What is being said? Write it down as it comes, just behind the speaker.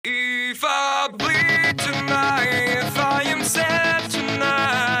I bleed tonight, if I am sad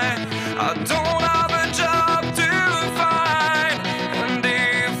tonight, I don't have a job to find. And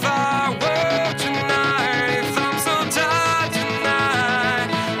if I were tonight, if I'm so tired tonight,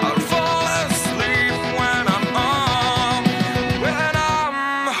 I'd fall asleep when I'm home, when I'm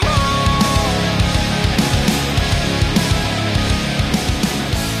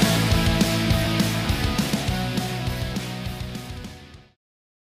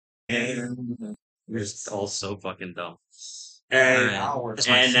You're just all so fucking dumb. And Alright.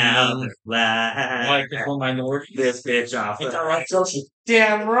 and now Microphone minority. this bitch off It's the alright.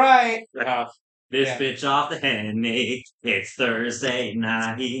 damn right. This Yeah. bitch off the Henny. It's Thursday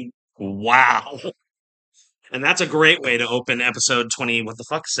night. Wow. And that's a great way to open episode 20. What the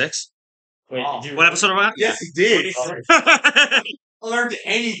fuck? 6? Wait, Oh. did you What episode am I? Yes, he did. on? Learned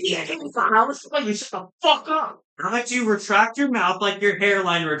anything. I was like, you shut the fuck up. How about you retract your mouth like your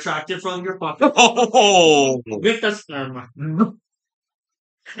hairline retracted from your fucking. Oh. With us, never mind.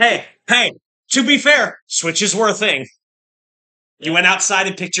 Hey, to be fair, switches were a thing. You went outside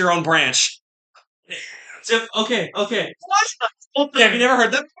and picked your own branch. Okay. What? Have you never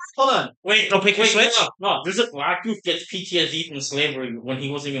heard that? Hold on. Wait, Don't pick your switch? No, there's a black dude gets PTSD from slavery when he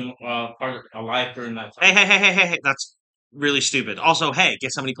wasn't even alive during that time. Hey. That's really stupid. Also, hey,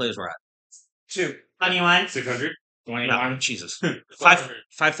 guess how many players we're at? 2. 21. 600. 21. No, Jesus.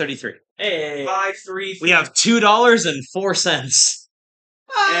 533. Hey. 5, 3. We have $2.04.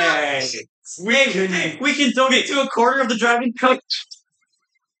 Hey. We can donate to a quarter of the driving coach.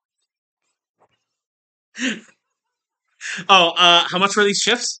 Oh, how much were these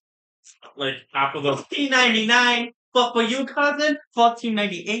shifts? Like half of the $14.99. But for you, cousin,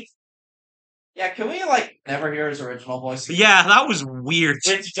 $14.98. Yeah, can we never hear his original voice? Yeah, that was weird.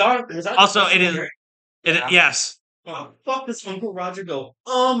 It's dark. Also, it is. Yes. Oh, fuck this Uncle Roger go.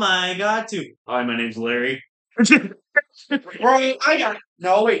 Oh my god, too. Hi, my name's Larry. Bro, I got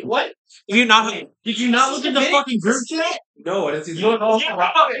no. Wait, what? Did you not look at the fucking group chat? No, I didn't see. You don't know.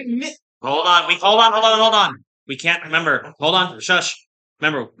 Hold on. We can't remember. Hold on. Shush.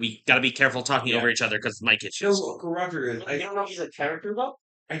 Remember, we gotta be careful talking over each other because the mic issues. No, Uncle Roger is. I don't know if he's a character though.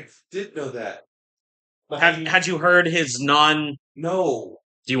 I did know that. But Had you heard his non? No.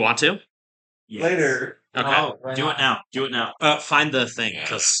 Do you want to? Later. Okay. No, right now. Do it now. Find the thing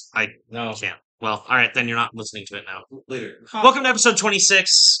because I No. can't. Well, all right, then you're not listening to it now. Later. Welcome to episode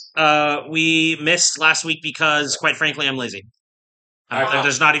 26. We missed last week because, quite frankly, I'm lazy.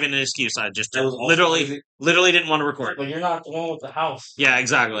 There's not even an excuse. I just That was also literally didn't want to record. But you're not the one with the house. Yeah,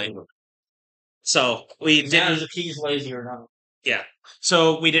 exactly. So we Didn't didn't. if he's lazy or not.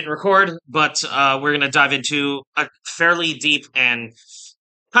 So we didn't record, but we're gonna dive into a fairly deep and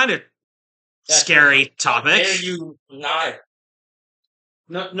kind of scary topic. How dare you not?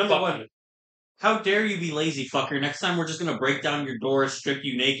 No, number one. How dare you be lazy, fucker? Next time we're just gonna break down your door, strip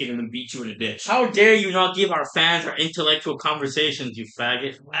you naked, and then beat you in a ditch. How dare you not give our fans our intellectual conversations, you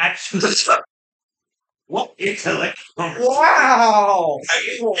faggot? What intellect? Wow.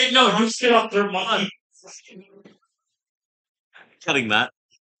 Hey, no, you sit off their mind. Cutting that.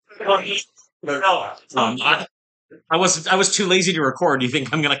 No. I was too lazy to record. You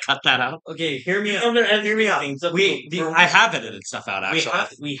think I'm gonna cut that out? Okay, hear me out. Hear me out. I have edited stuff out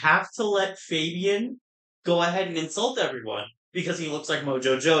actually. We have to let Fabian go ahead and insult everyone because he looks like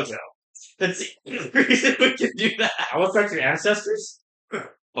Mojo Jojo. That's the reason we can do that. I look like your ancestors?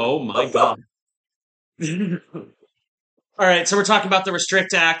 Oh my god. All right, so we're talking about the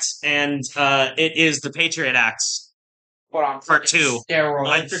Restrict Act, and it is the Patriot Act. Part 2. Steroids.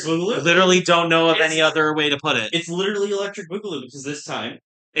 Electric I Boogaloo? literally don't know of any other way to put it. It's literally Electric Boogaloo because this time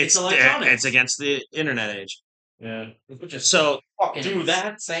It's electronic. It's against the internet age. Yeah. So Fucking Dude,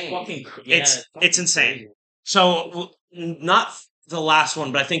 that's insane. fucking it's insane. So not the last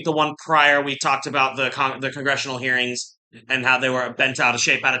one, but I think the one prior we talked about the congressional hearings and how they were bent out of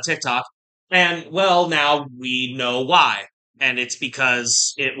shape out of TikTok. And well, now we know why. And it's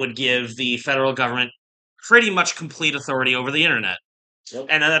because it would give the federal government pretty much complete authority over the internet. Yep.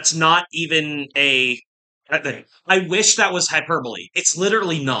 And that's not even I wish that was hyperbole. It's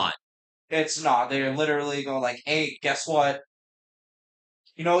literally not. It's not. They literally go like, "Hey, guess what?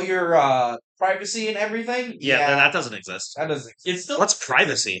 You know your privacy and everything. Yeah, that doesn't exist. that doesn't. It's still What's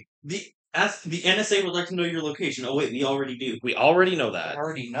privacy? the NSA would like to know your location. Oh wait, we already do. We already know I that.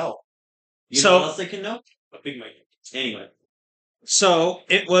 already know. You So- know what else they can know? A big mic. Anyway. So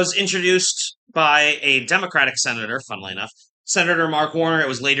it was introduced by a Democratic senator, funnily enough, Senator Mark Warner. It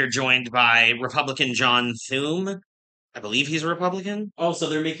was later joined by Republican John Thune. I believe he's a Republican. Oh, so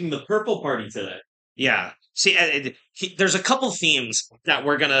they're making the purple party today. Yeah. See, there's a couple themes that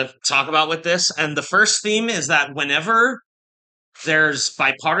we're going to talk about with this. And the first theme is that whenever there's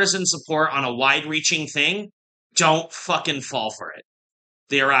bipartisan support on a wide reaching thing, don't fucking fall for it.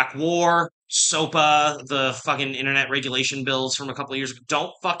 The Iraq War, SOPA, the fucking internet regulation bills from a couple of years ago,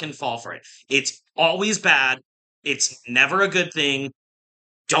 don't fucking fall for it. It's always bad. It's never a good thing.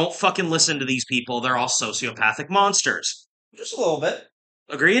 Don't fucking listen to these people. They're all sociopathic monsters. Just a little bit.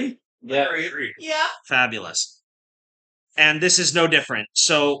 Agreed? Yeah. Yeah. Fabulous. And this is no different.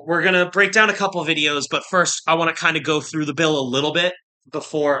 So we're going to break down a couple videos, but first I want to kind of go through the bill a little bit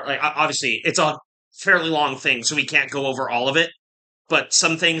before, like, obviously it's a fairly long thing, so we can't go over all of it, but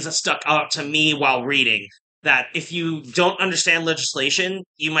some things that stuck out to me while reading that if you don't understand legislation,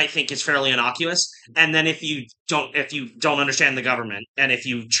 you might think it's fairly innocuous. And then if you don't understand the government and if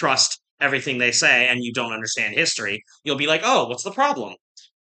you trust everything they say and you don't understand history, you'll be like, oh, what's the problem?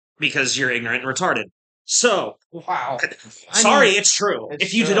 Because you're ignorant and retarded. So, Wow. sorry, it's true. it's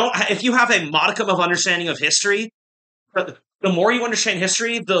If you true. if you have a modicum of understanding of history, the more you understand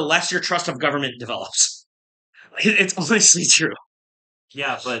history, the less your trust of government develops. It's honestly true.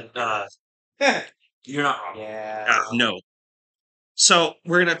 Yeah, but you're not wrong. Yeah. No. So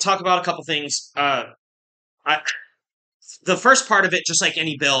we're going to talk about a couple things. The first part of it, just like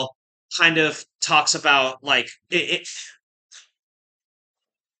any bill, kind of talks about like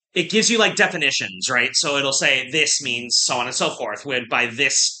it gives you like definitions, right? So it'll say this means so on and so forth. By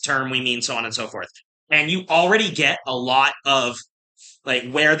this term we mean so on and so forth. And you already get a lot of like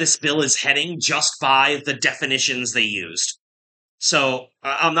where this bill is heading just by the definitions they used. So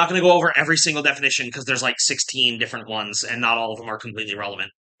I'm not going to go over every single definition because there's like 16 different ones and not all of them are completely relevant.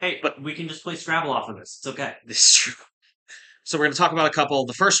 Hey, but we can just play Scrabble off of this. It's okay. This is true. So we're going to talk about a couple.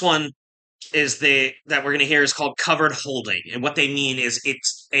 The first one is that we're going to hear is called covered holding. And what they mean is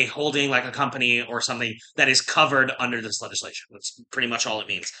it's a holding like a company or something that is covered under this legislation. That's pretty much all it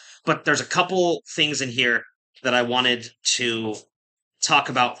means. But there's a couple things in here that I wanted to talk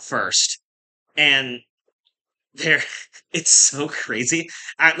about first. And it's so crazy.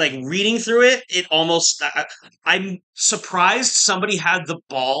 Like reading through it, it almost I'm surprised somebody had the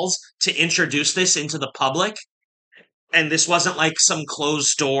balls to introduce this into the public. And this wasn't like some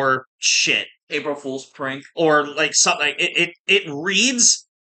closed door shit. April Fool's prank. Or like something. It reads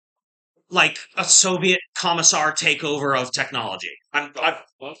like a Soviet commissar takeover of technology.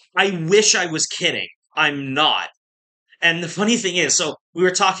 I wish I was kidding. I'm not. And the funny thing is, so we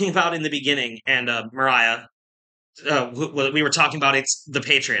were talking about in the beginning, and Mariah, we were talking about it's the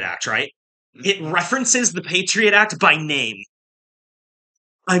Patriot Act, right? It references the Patriot Act by name.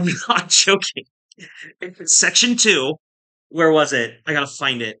 I'm not joking. Section 2, where was it? I gotta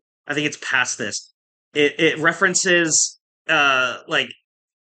find it. I think it's past this. It references like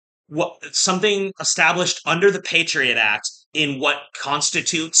what something established under the Patriot Act in what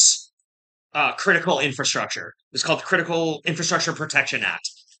constitutes critical infrastructure. It's called the Critical Infrastructure Protection Act.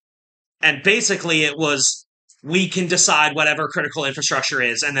 And basically it was we can decide whatever critical infrastructure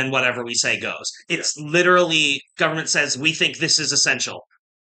is and then whatever we say goes. It's literally government says we think this is essential.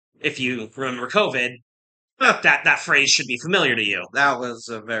 If you remember COVID, that phrase should be familiar to you. That was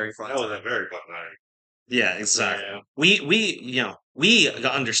a very fun. That was a very fun night. Yeah, exactly. Yeah. We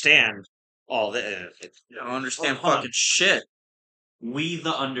understand all the. You don't understand Hold on. fucking shit. We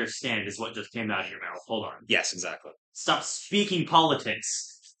the understand is what just came out of your mouth. Hold on. Yes, exactly. Stop speaking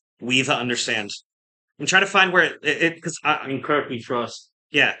politics. We the understand. I'm trying to find where it because Incorrectly trust.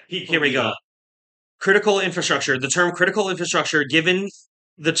 yeah. People Here we do go. that. Critical infrastructure. The term critical infrastructure, given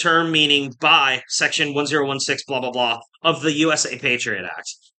the term meaning by Section 1016, blah blah blah, of the USA Patriot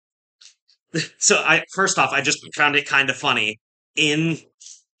Act. So first off, I just found it kind of funny in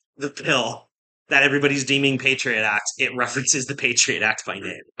the bill that everybody's deeming Patriot Act. It references the Patriot Act by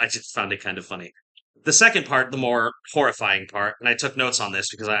name. I just found it kind of funny. The second part, the more horrifying part, and I took notes on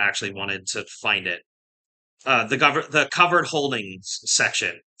this because I actually wanted to find it. The covered holdings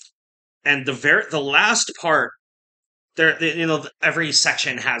section, and the last part. Every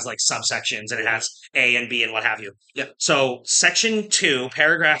section has like subsections and it has A and B and what have you. Yeah. So section 2,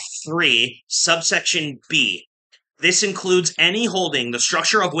 paragraph 3, subsection B. This includes any holding, the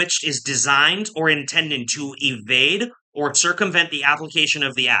structure of which is designed or intended to evade or circumvent the application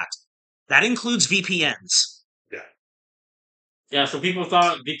of the act. That includes VPNs. Yeah, so people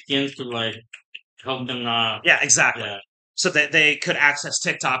thought VPNs could like help them not. Yeah, exactly. Yeah. So that they could access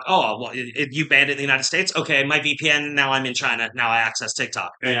TikTok. Oh, well, you banned it in the United States? Okay, my VPN, now I'm in China. Now I access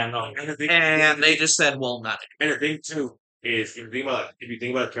TikTok. Yeah, no. And they just said, well, not. And the thing too is if you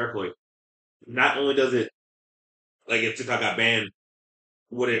think about it carefully, not only does it like if TikTok got banned,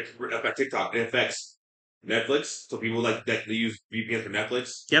 would it affect TikTok? It affects Netflix. So people like that they use VPN for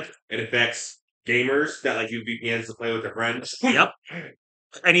Netflix. Yep. It affects gamers that like use VPNs to play with their friends. Yep.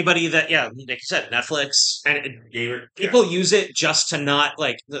 Anybody that, yeah, like you said, Netflix, and Gamer people use it just to not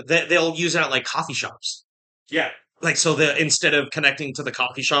like they'll use it at like coffee shops. Yeah. Like, so instead of connecting to the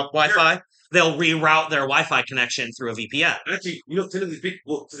coffee shop Wi-Fi, they'll reroute their Wi-Fi connection through a VPN. Actually, technically speaking,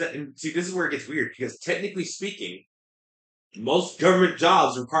 well, see, this is where it gets weird because technically speaking, most government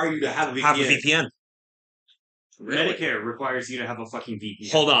jobs require you to have a VPN. Have a VPN. Really? Medicare requires you to have a fucking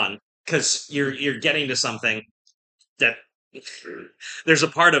VPN. Hold on, because you're getting to something that there's a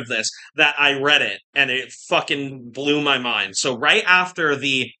part of this that I read it and it fucking blew my mind. So right after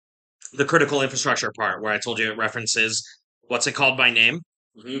the critical infrastructure part where I told you it references what's it called by name,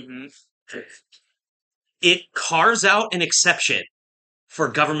 Mm-hmm. it carves out an exception for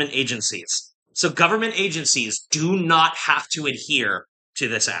government agencies. So government agencies do not have to adhere to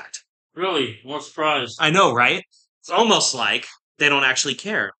this act. Really? What surprise? I know, right? It's almost like they don't actually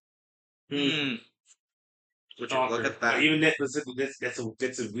care. Mm. Would you look at that? Even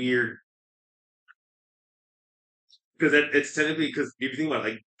that's a weird because it's technically because if you think about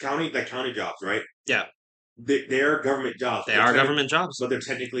it, like county jobs, right? Yeah. They are government jobs. They are government jobs. but they're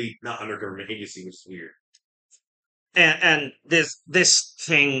technically not under government agency, which is weird. And this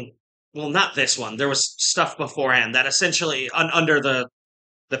thing, well, not this one. There was stuff beforehand that essentially under the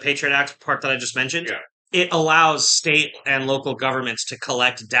Patriot Act part that I just mentioned. Yeah. It allows state and local governments to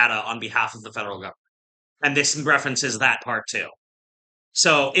collect data on behalf of the federal government, and this references that part too.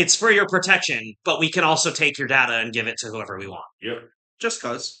 So it's for your protection, but we can also take your data and give it to whoever we want. Yep. Just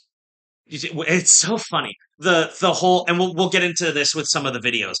cause. It's so funny. The whole, and we'll get into this with some of the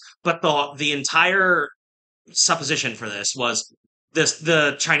videos, but the entire supposition for this was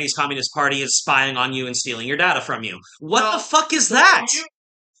the Chinese Communist Party is spying on you and stealing your data from you. What the fuck is that?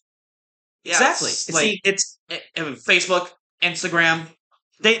 Yeah, Exactly. It's like it's Facebook, Instagram.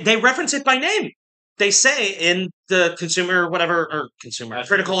 they reference it by name. They say in the consumer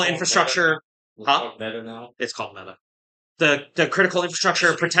critical infrastructure. Huh? Better now. It's called Meta. The critical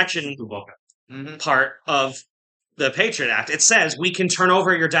infrastructure protection Mm-hmm. part of the Patriot Act, it says we can turn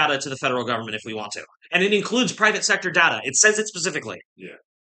over your data to the federal government if we want to. And it includes private sector data. It says it specifically. Yeah.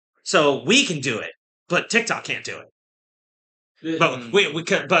 So we can do it, but TikTok can't do it. But we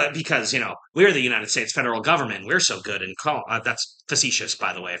could, but because, we're the United States federal government, we're so good and that's facetious,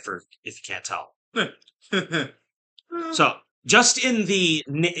 by the way, for if you can't tell. So just in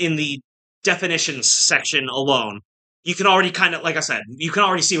the definitions section alone, you can already kind of, like I said, you can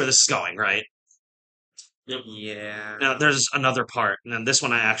already see where this is going, right? Yeah. Now, there's another part, and this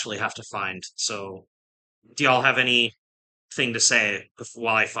one I actually have to find. So, do y'all have anything to say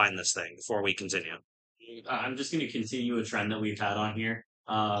while I find this thing before we continue? I'm just going to continue a trend that we've had on here.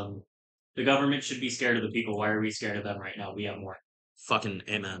 The government should be scared of the people. Why are we scared of them right now? We have more. Fucking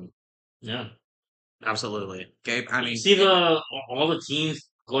amen. Yeah. Absolutely. Gabe, I You mean, see all the teams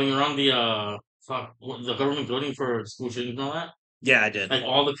going around the government building for school shootings and all that? Yeah, I did. Like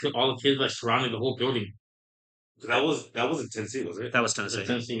all the kids like surrounding the whole building. That was in Tennessee, was it? That was Tennessee.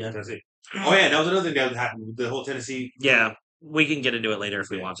 Tennessee, yeah. Tennessee. Oh yeah, that was another thing that happened with the whole Tennessee. Yeah, we can get into it later if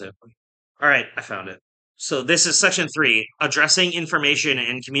we want to. All right, I found it. So this is section 3, addressing information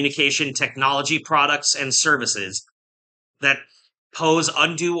and communication technology products and services that pose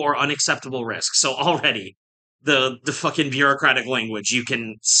undue or unacceptable risk. So already, the fucking bureaucratic language, you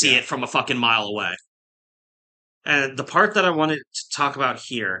can see it from a fucking mile away. And the part that I wanted to talk about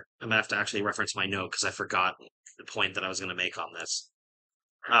here, I'm going to have to actually reference my note because I forgot the point that I was going to make on this.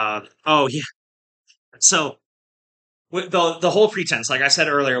 Oh, yeah. So the whole pretense, like I said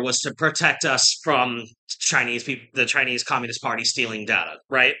earlier, was to protect us from the Chinese Communist Party stealing data,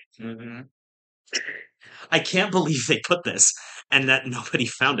 right? mm-hmm. I can't believe they put this and that nobody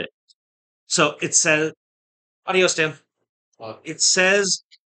found it. So it says, adios, Dan. It says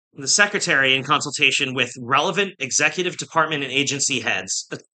the secretary in consultation with relevant executive department and agency heads,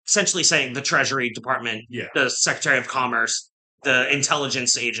 essentially saying the Treasury Department, the Secretary of Commerce, the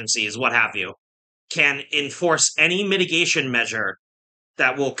intelligence agencies, what have you, can enforce any mitigation measure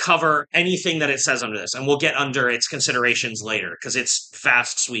that will cover anything that it says under this. And we'll get under its considerations later because it's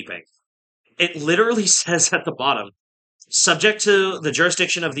fast sweeping. It literally says at the bottom, subject to the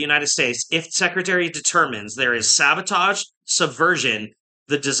jurisdiction of the United States, if Secretary determines there is sabotage, subversion,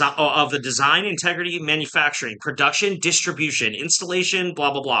 of the design, integrity, manufacturing, production, distribution, installation,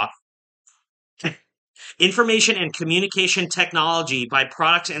 blah, blah, blah, information and communication technology by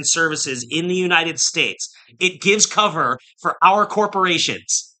products and services in the United States. It gives cover for our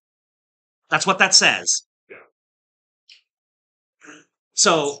corporations. That's what that says. Yeah.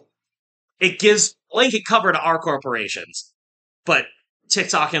 So it gives blanket cover to our corporations, but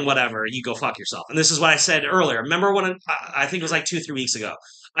TikTok and whatever, you go fuck yourself. And this is what I said earlier. Remember when I think it was like 2-3 weeks ago,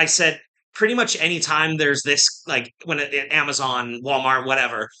 I said pretty much any time there's this, like when Amazon, Walmart,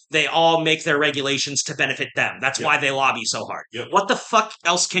 whatever, they all make their regulations to benefit them. That's Yep. why they lobby so hard. Yep. What the fuck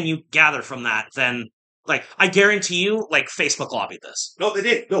else can you gather from that than, like, I guarantee you, like, Facebook lobbied this. No, they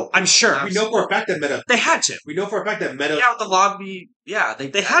did. No, I'm sure. we know for a fact that Meta. They had to. We know for a fact that Meta. Yeah, the lobby. Yeah,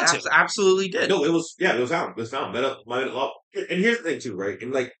 They had to. absolutely did. No, it was found. It was found. Meta. And here's the thing too, right?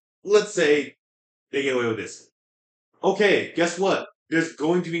 And like, let's say they get away with this. Okay, guess what? There's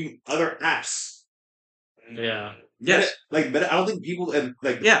going to be other apps. Yeah. Yes. Meta. I don't think people and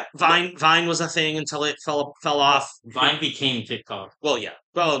like. Yeah, Vine was a thing until it fell off. Vine became TikTok. Well, yeah.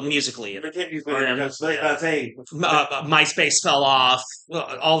 Well, musically. They can't use Oh, yeah. That's like not saying. MySpace fell off.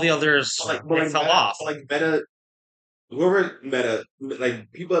 Well, all the others they fell off. Like Meta, whoever Meta,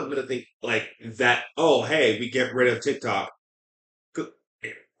 like people at Meta think like that. Oh, hey, we get rid of TikTok.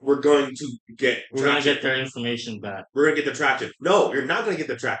 We're going to get. We're gonna traction. get their information back. We're gonna get the traction. No, you're not gonna get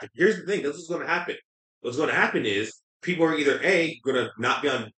the traction. Here's the thing. This is going to happen. What's going to happen is people are either going to not be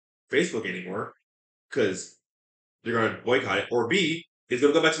on Facebook anymore because they're going to boycott it, or B, is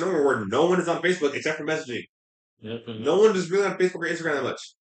going to go back to normal where no one is on Facebook except for messaging. Yep. No one is really on Facebook or Instagram that much.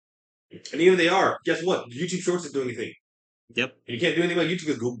 And even if they are, guess what? YouTube Shorts is doing anything. Yep. You can't do anything about YouTube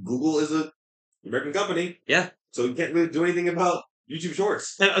because Google is an American company. Yeah. So you can't really do anything about YouTube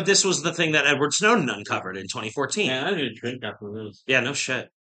Shorts. This was the thing that Edward Snowden uncovered in 2014. Man, I need a drink after this. Yeah, no shit.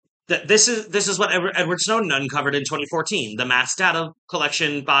 This is what Edward Snowden uncovered in 2014, the mass data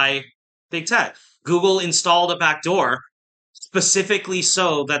collection by Big Tech. Google installed a backdoor specifically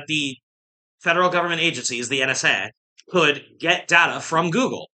so that the federal government agencies, the NSA, could get data from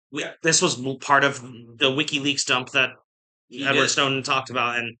Google. This was part of the WikiLeaks dump that Edward Snowden talked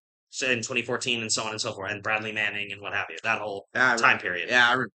about in 2014 and so on and so forth, and Bradley Manning and what have you, that whole time period. Yeah,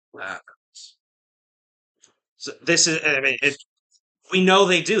 I remember that. So this is, I mean, we know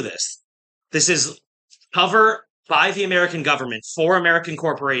they do this. This is cover by the American government for American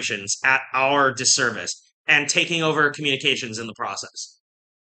corporations at our disservice and taking over communications in the process.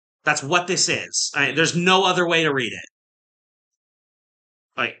 That's what this is. I mean, there's no other way to read it.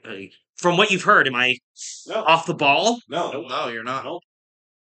 Like, from what you've heard, am I off the ball? No, you're not. All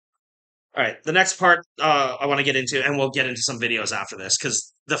right, the next part I want to get into, and we'll get into some videos after this,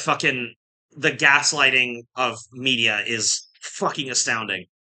 because the gaslighting of media is fucking astounding.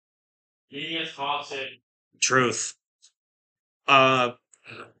 Media is toxic. Truth. Now,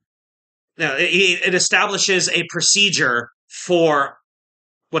 it establishes a procedure for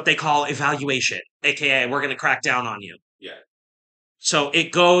what they call evaluation, aka we're going to crack down on you. Yeah. So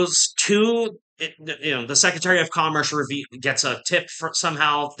it goes to the Secretary of Commerce gets a tip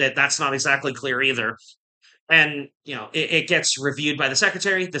somehow that's not exactly clear either, and it gets reviewed by the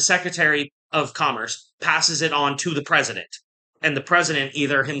Secretary. The Secretary of Commerce passes it on to the President, and the President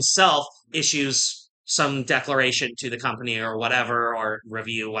either himself issues some declaration to the company or whatever, or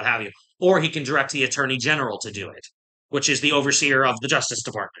review, what have you, or he can direct the Attorney General to do it, which is the overseer of the Justice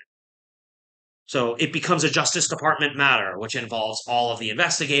Department. So it becomes a Justice Department matter, which involves all of the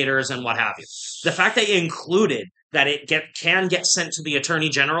investigators and what have you. The fact that you included that it can get sent to the Attorney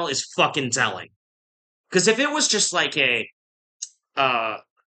General is fucking telling. Because if it was just like if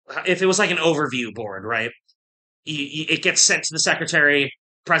it was like an overview board, right? It gets sent to the Secretary,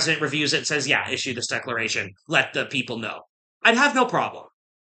 President reviews it and says, yeah, issue this declaration, let the people know. I'd have no problem.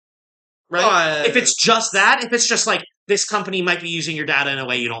 Right? If it's just that, if it's just like, this company might be using your data in a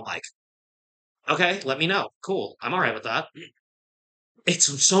way you don't like. Okay, let me know. Cool. I'm all right with that. It's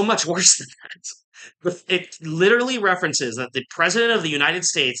so much worse than that. It literally references that the President of the United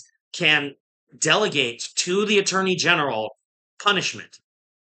States can delegate to the Attorney General punishment.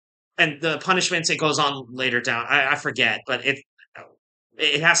 And the punishments, it goes on later down. I forget, but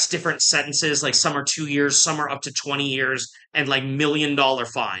it has different sentences. Like some are 2 years, some are up to 20 years, and like $1 million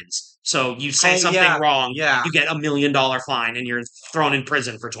fines. So you say something wrong, you get $1 million fine, and you're thrown in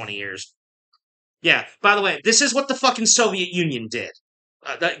prison for 20 years. Yeah, by the way, this is what the fucking Soviet Union did.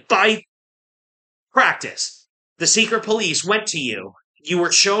 By practice. The secret police went to you. You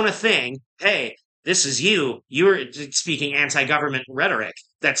were shown a thing. Hey, this is you. You're speaking anti-government rhetoric.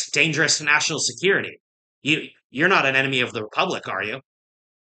 That's dangerous to national security. You're not an enemy of the Republic, are you?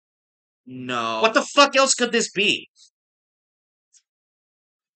 No. What the fuck else could this be?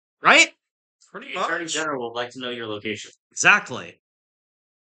 Right? Pretty The Attorney much. General would like to know your location. Exactly.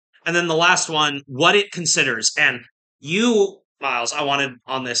 And then the last one, what it considers. And you, Miles, I wanted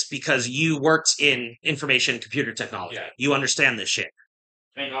on this because you worked in information computer technology. Yeah. You understand this shit.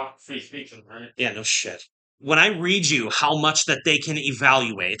 Thank God for free speech, right? Yeah, no shit. When I read you how much that they can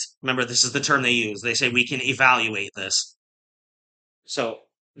evaluate, remember this is the term they use. They say we can evaluate this. So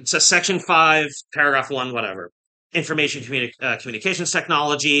it's a section 5, paragraph 1, whatever. Information communications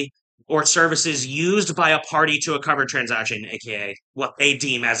technology or services used by a party to a covered transaction, aka what they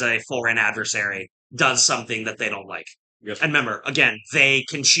deem as a foreign adversary, does something that they don't like. Yes. And remember, again, they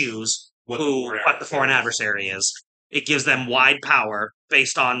can choose what the foreign adversary is. It gives them wide power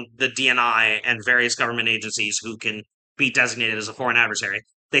based on the DNI and various government agencies who can be designated as a foreign adversary.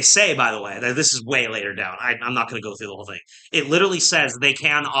 They say, by the way, that this is way later down. I'm not going to go through the whole thing. It literally says they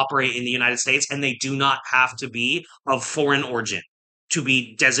can operate in the United States and they do not have to be of foreign origin to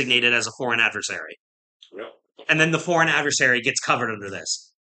be designated as a foreign adversary. Yep. And then the foreign adversary gets covered under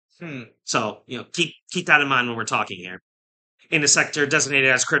this. So, keep that in mind when we're talking here. In a sector designated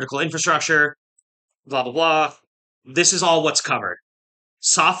as critical infrastructure, blah, blah, blah. This is all what's covered.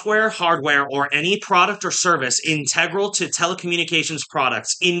 Software, hardware, or any product or service integral to telecommunications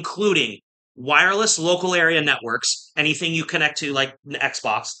products, including wireless local area networks, anything you connect to like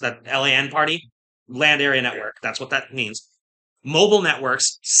Xbox, that LAN party, land area network, that's what that means. Mobile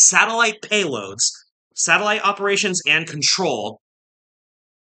networks, satellite payloads, satellite operations and control.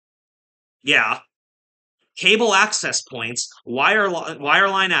 Yeah. Cable access points,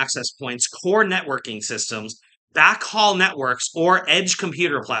 wireline access points, core networking systems, backhaul networks, or edge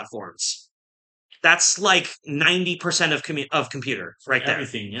computer platforms. That's like 90% of computer right there.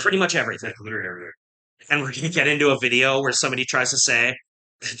 Everything, yeah. Pretty much everything. Literally everything. And we're going to get into a video where somebody tries to say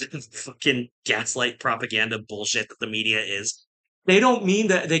fucking gaslight propaganda bullshit that the media is. They don't mean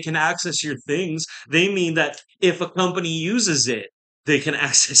that they can access your things. They mean that if a company uses it, they can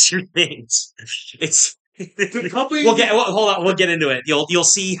access your things. It's The company. hold on. We'll get into it. You'll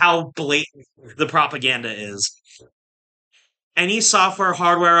see how blatant the propaganda is. Any software,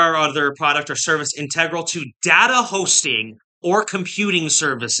 hardware, or other product or service integral to data hosting or computing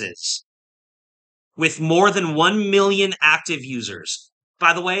services with more than 1 million active users.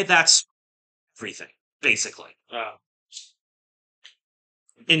 By the way, that's everything, basically.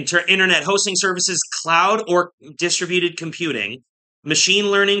 Internet hosting services, cloud or distributed computing, machine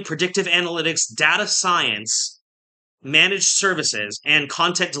learning, predictive analytics, data science, managed services, and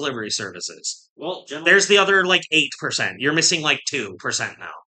content delivery services. Well, gentlemen, There's the other like 8%. You're missing like 2% now.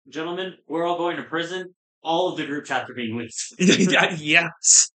 gentlemen, we're all going to prison. All of the group chats are being leaked.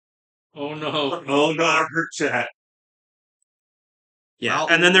 Yes. Oh no. Oh no, our group chat. Yeah. Well,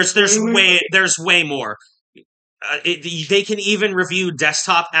 And then there's way more. They can even review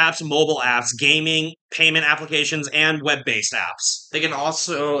desktop apps, mobile apps, gaming, payment applications, and web-based apps. They can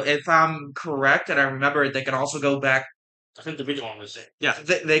also, if I'm correct, and I remember, they can also go back. I think the video one was it. Yeah.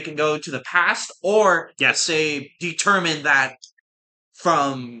 They can go to the past, or Yes. say determine that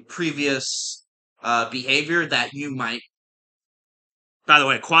from previous behavior that you might. By the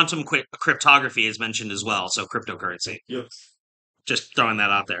way, quantum cryptography is mentioned as well, so cryptocurrency. Yep. Just throwing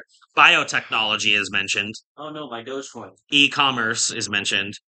that out there. Biotechnology is mentioned. Oh no, my Dogecoin. E-commerce is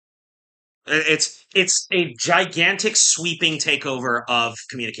mentioned. It's a gigantic sweeping takeover of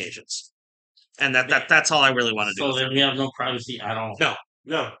communications. And that's all I really want to do. So then we have no privacy at all. No.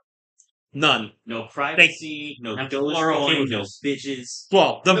 No. None. No privacy, no Dogecoin, no bitches.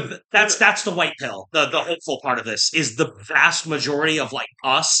 Well, that's the white pill. The hopeful part of this is the vast majority of like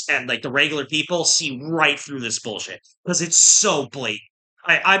us and like the regular people see right through this bullshit because it's so blatant.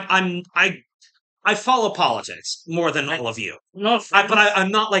 I follow politics more than all of you, No, but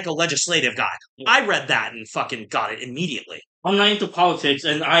I'm not like a legislative guy. I read that and fucking got it immediately. I'm not into politics,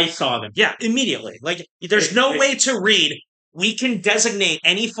 and I saw them. Yeah, immediately. Like, there's no way to read. We can designate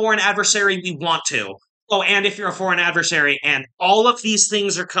any foreign adversary we want to. Oh, and if you're a foreign adversary and all of these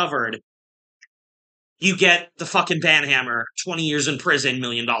things are covered, you get the fucking banhammer, 20 years in prison, $1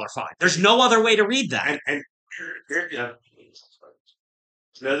 million fine. There's no other way to read that. And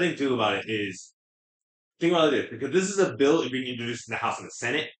the other thing too about it is, think about it, because this is a bill being introduced in the House and the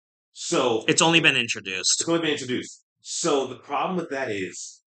Senate, so It's only been introduced. it's only been introduced. So the problem with that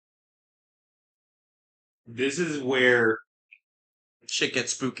is, this is where Shit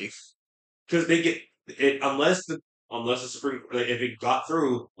gets spooky. because they get it unless the Supreme if it got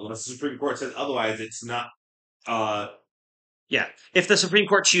through, unless the Supreme Court says otherwise, it's not. Yeah, if the Supreme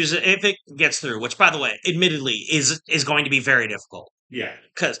Court chooses, if it gets through, which by the way, admittedly, is going to be very difficult. Yeah,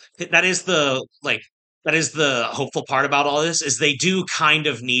 Because that is the hopeful part about all this is they do kind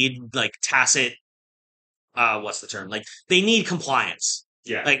of need like tacit what's the term? Like they need compliance.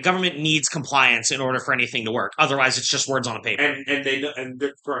 yeah, Like government needs compliance in order for anything to work. Otherwise it's just words on a paper. and they know, and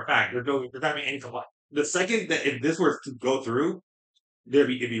for a fact they're not making any complaint. The second that if this were to go through, it'd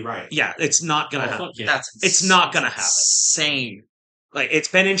be riots. Yeah, it's not gonna Oh, happen. fuck yeah. That's It's not gonna happen. insane. Like it's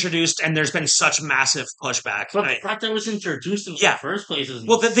been introduced, and there's been such massive pushback. But the fact that it was introduced in Yeah. the first place is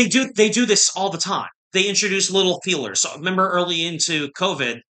Well, they do this all the time. They introduce little feelers. So remember, early into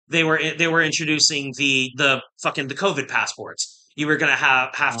COVID, they were introducing the COVID passports. You were gonna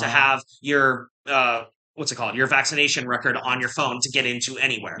have to have your what's it called, your vaccination record on your phone to get into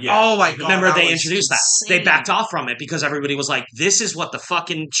anywhere. Yeah. Oh my god! Remember that they was introduced that. They insane. backed off from it because everybody was like, "This is what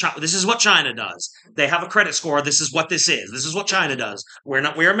this is what China does. They have a credit score. This is what this is. This is what China does.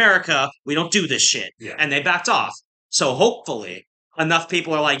 We're America. We don't do this shit." Yeah. And they backed off. So hopefully enough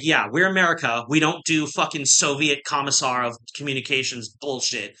people are like, "Yeah, we're America. We don't do fucking Soviet commissar of communications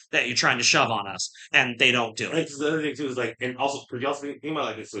bullshit that you're trying to shove on us." And they don't do I think it. the other thing too is like, and also because you also think about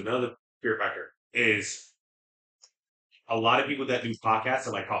like this. So another fear factor is a lot of people that do podcasts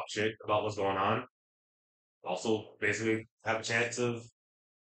and like talk shit about what's going on also basically have a chance of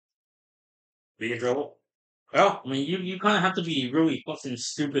being in trouble. Well, I mean, you kind of have to be really fucking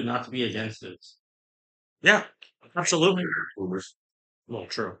stupid not to be against it. yeah, absolutely. Rumors. Well,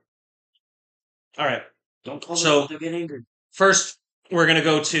 true. All right. Don't call So- them to get angry. First, we're gonna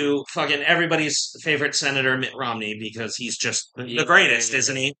go to fucking everybody's favorite senator, Mitt Romney, because he's just the greatest,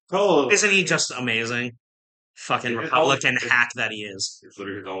 isn't he? Oh, Isn't he just amazing? Fucking It's Republican always- hack that he is. it's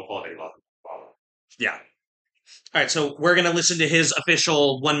literally his own fault. They lost. Yeah. All right, so we're gonna listen to his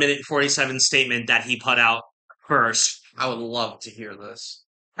official 1 minute and 47 statement that he put out first, I would love to hear this.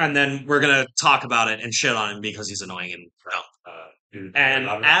 and then we're gonna talk about it and shit on him because he's annoying and dumb. Dude, And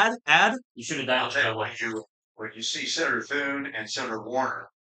I love it. add. You should have I'll died. tell you, when you see Senator Thune and Senator Warner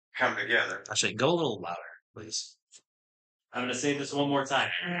come together, Actually, go a little louder, please. I'm gonna say this one more time.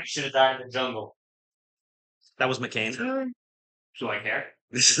 You should have died in the jungle. That was McCain. Do I care?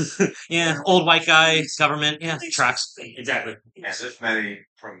 Yeah, old white guy, government. Yeah, tracks. Exactly. and this many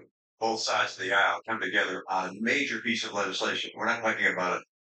from both sides of the aisle come together on a major piece of legislation. We're not talking about a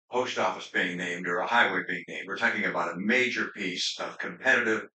post office being named or a highway being named. We're talking about a major piece of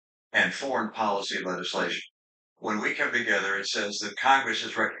competitive and foreign policy legislation. When we come together, it says that Congress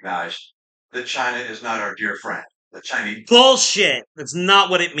has recognized that China is not our dear friend. The Chinese Bullshit. That's not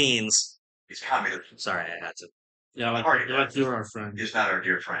what it means. communism Sorry, I had to. Yeah, Party like you're our friend. is not our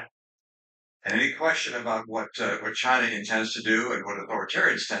dear friend. And any question about what China intends to do and what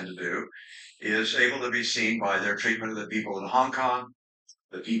authoritarians tend to do is able to be seen by their treatment of the people in Hong Kong,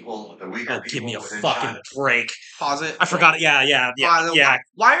 the weaker Oh, people give me a within fucking China. break. Pause it. I forgot it. Yeah.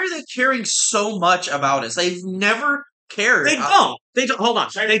 Why are they caring so much about us? They've never cared. They don't. They don't. Hold on.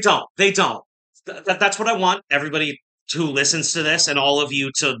 They don't. They don't. That's what I want everybody who listens to this and all of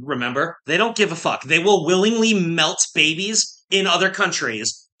you to remember. They don't give a fuck. They will willingly melt babies in other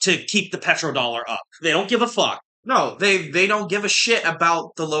countries to keep the petrodollar up. They don't give a fuck. No, they don't give a shit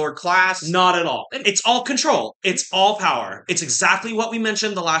about the lower class. Not at all. It's all control. It's all power. It's exactly what we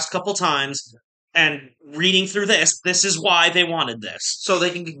mentioned the last couple times. And reading through this is why they wanted this. So they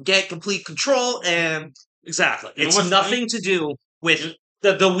can get complete control and Exactly. You know It's what's nothing to do with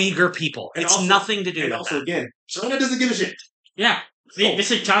the Uyghur people. And It's also- nothing to do And with also, that. again, China doesn't give a shit. Yeah. They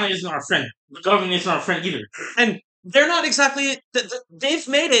said China isn't our friend. The government isn't our friend either. And they're not exactly. They've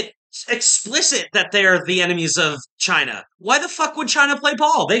made it explicit that they're the enemies of China. Why the fuck would China play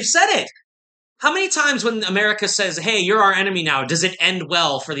ball? They've said it. How many times when America says, "Hey, you're our enemy now," does it end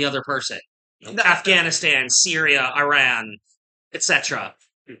well for the other person? Afghanistan, Syria, Iran, etc.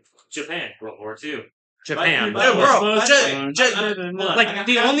 Japan, World War II. Japan. But- bro, but- Like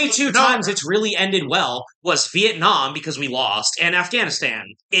the only two times it's really ended well was Vietnam because we lost, and Afghanistan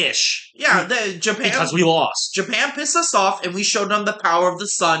ish yeah, Japan because we lost Japan pissed us off and we showed them the power of the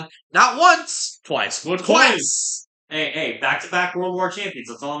sun not once, twice. twice. Hey, back-to-back World War champions.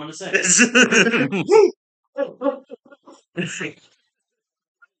 That's all I'm gonna say.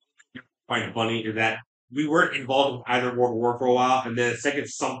 Find funny is that we weren't involved in either World War for a while, and then the second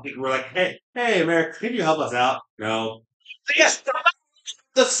some people were like, "Hey, America, can you help us out?" No. Yes,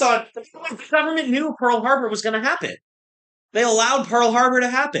 The sun. the government knew Pearl Harbor was going to happen. They allowed Pearl Harbor to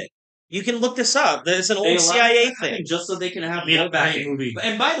happen. You can look this up. It's an They old allowed CIA it to happen thing. just so they can have Yeah, the backing. great movie.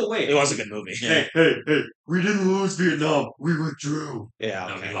 And by the way, It was a good movie. Yeah. Hey, we didn't lose Vietnam. We withdrew. Yeah.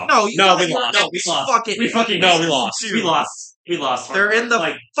 No, okay. we lost. No, you No, guys we were lost. no, No, we lost. fucking We fucking No, we lost. We lost. We lost. They're in the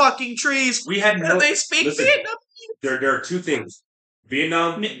like fucking trees. we had no. And they speak Listen. Vietnam. There are two things.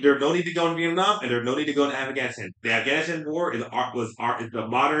 Vietnam. There's no need to go in Vietnam, and there's no need to go in Afghanistan. The Afghanistan war is the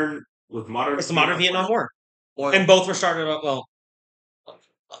modern. It's the modern Vietnam War. Oil. And both were started up, well,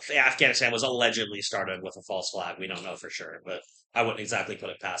 Afghanistan was allegedly started with a false flag. We don't know for sure, but I wouldn't exactly put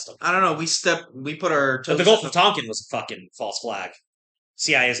it past them. I don't know. We put our But toes the Gulf of Tonkin was a fucking false flag.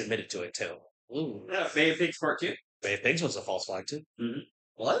 CIA's admitted to it too. Ooh. Yeah, Bay of Pigs Part 2. Bay of Pigs was a false flag too.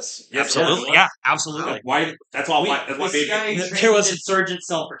 Was? Yes, Absolutely, yes. yeah, absolutely. Why? That's why. That's why. The CIA There trained was- an insurgent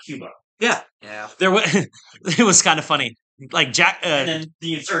cell for Cuba. Yeah, Yeah. there was. It was kind of funny. Like And then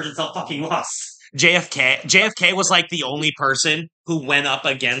the insurgent cell fucking lost. JFK was like the only person who went up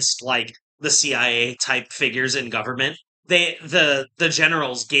against like the CIA type figures in government. The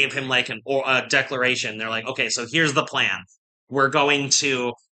generals gave him like a declaration. They're like, okay, so here's the plan. We're going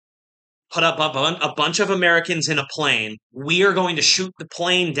to put up a bunch of Americans in a plane. We are going to shoot the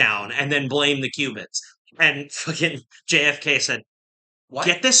plane down and then blame the Cubans. And fucking JFK said, What?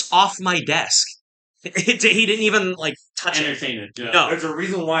 "Get this off my desk." He didn't even like touch it. Entertainment. Yeah. No, There's a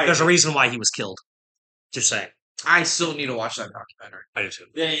reason why. there's a reason why he was killed. Just saying. I still need to watch that documentary. I do too.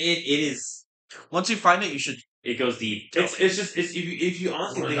 It is. Once you find it, you should. It goes deep. It's just if you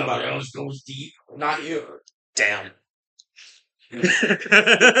honestly think about it. goes deep. Not you. Damn.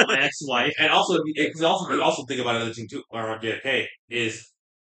 My ex-wife. And also, you also think about another thing too around JFK is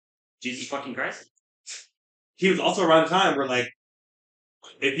Jesus fucking Christ. he was also around a time where like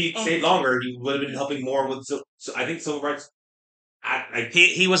if he stayed longer, he would have been helping more with. So I think civil rights.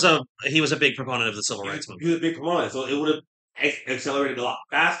 He was a big proponent of the civil rights movement. He was a big proponent, so it would have accelerated a lot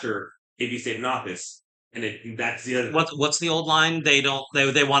faster if he stayed in office. And that's the other. What's the old line? They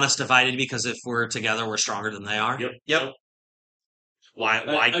want us divided because if we're together, we're stronger than they are. Yep.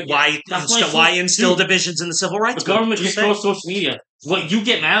 Why instill divisions in the civil rights The government movement? controls social media. What you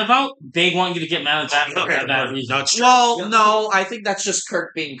get mad about, they want you to get mad about Okay, for that reason. no, it's true. Well, no, I think that's just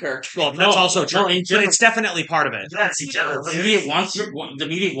Kirk being Kirk. Well, that's also true, in but general. it's definitely part of it. The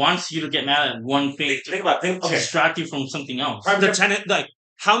media wants you to get mad at one thing Think about it. to distract you from something else. The tenant, like,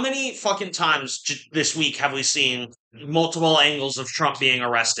 how many fucking times this week have we seen multiple angles of Trump being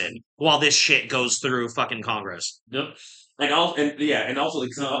arrested while this shit goes through fucking Congress? Yep. And also, like,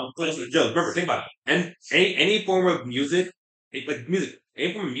 Joe, remember, think about it. And any form of music, any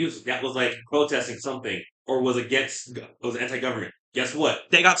form of music that was like protesting something or was anti-government. Guess what?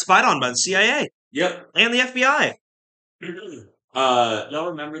 They got spied on by the CIA Yep. and the FBI. Y'all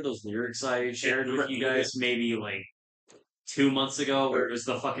remember those lyrics I shared with you guys maybe like 2 months ago where it was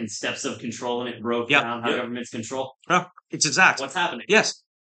the fucking steps of control and it broke down how governments control? It's exact. What's happening? Yes.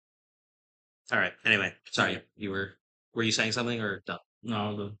 All right. Anyway, sorry. Were you saying something or no?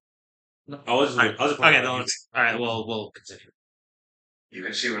 No, I was just Okay. All right. Well, we'll continue. You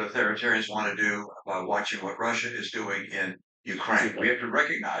can see what authoritarians want to do by watching what Russia is doing in Ukraine. We have to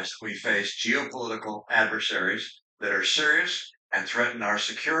recognize that we face geopolitical adversaries that are serious and threaten our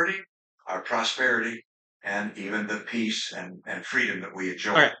security, our prosperity, and even the peace and freedom that we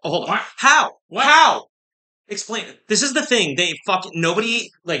enjoy. All right. Hold on. What? How? What? How? Explain it. This is the thing. Nobody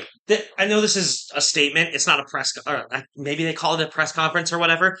like. I know this is a statement. It's not a press. Or maybe they call it a press conference or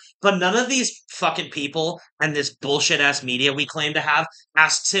whatever. But none of these fucking people and this bullshit ass media we claim to have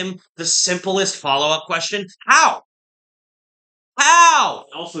asks him the simplest follow up question: How? How?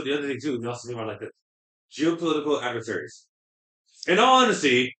 Also, the other thing too, we also think about like this: geopolitical adversaries. In all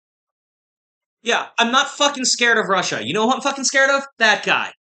honesty, Yeah, I'm not fucking scared of Russia. You know who I'm fucking scared of? That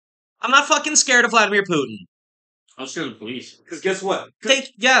guy. I'm not fucking scared of Vladimir Putin. I'm scared of the police. because guess what?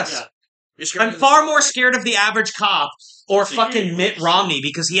 Yes. Yeah. I'm far more scared of the average cop or So fucking you're- Mitt Romney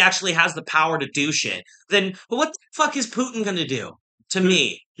because he actually has the power to do shit than what the fuck is Putin gonna do to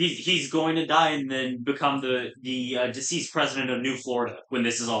me? He's going to die and then become the deceased president of New Florida when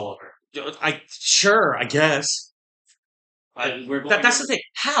this is all over. I guess. That's the thing.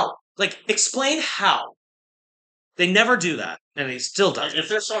 How? Like, explain how. They never do that, and he still does. If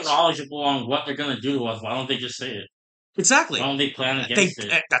they're so knowledgeable on what they're going to do to us, why don't they just say it? Exactly. Why don't they plan against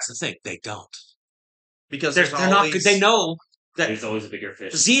it? That's the thing. They don't. Because They're not good. They know that There's always a bigger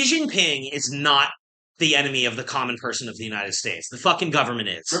fish. Xi Jinping is not the enemy of the common person of the United States. The fucking government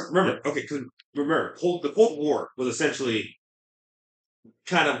is. Remember, the Cold War was essentially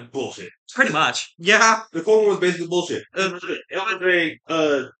kind of bullshit. Pretty much. Yeah. The Cold War was basically bullshit. It was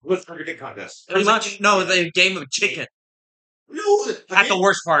a what's the dick contest? Pretty much. No, the game of chicken. No, At the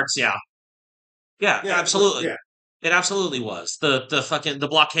worst parts, yeah. Yeah, Yeah, absolutely. yeah. It absolutely was. The fucking the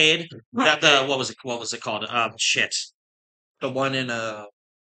blockade. What was it called? Shit. The one in The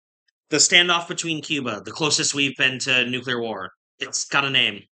standoff between Cuba, the closest we've been to nuclear war. It's got a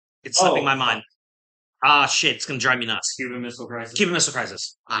name. It's slipping my mind. Shit, it's gonna drive me nuts. Cuban Missile Crisis. Cuban Missile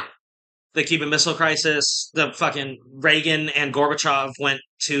Crisis. The Cuban Missile Crisis, the fucking Reagan and Gorbachev went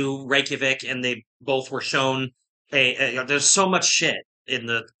to Reykjavik and they both were shown there's so much shit in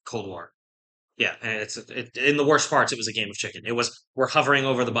the Cold War. Yeah, and in the worst parts, it was a game of chicken. It was, we're hovering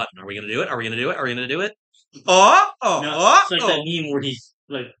over the button. Are we going to do it? Are we going to do it? Are we going to do it? It's like that meme where he's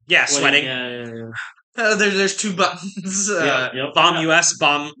like Yeah, sweating. There's two buttons. Yep. Bomb US,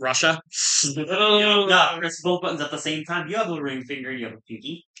 bomb Russia. No, press both buttons at the same time. You have a ring finger, you have a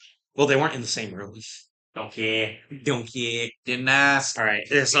pinky. Well, they weren't in the same room. Don't care. Didn't ask. All right,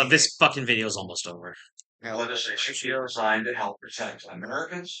 so this fucking video is almost over. Legislation is designed to help protect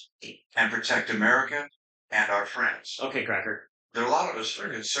Americans and protect America and our friends. Okay, Cracker. There are a lot of us that are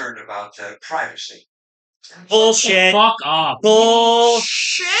concerned about privacy. Bullshit. Fuck off.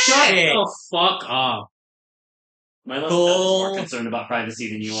 Bullshit. Shut the fuck up. My little cousin's more concerned about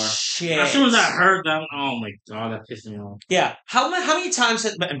privacy than you are. Shit. As soon as I heard that, oh my god, that pissed me off. Yeah. How many times?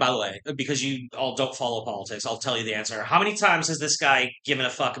 And by the way, because you all don't follow politics, I'll tell you the answer. How many times has this guy given a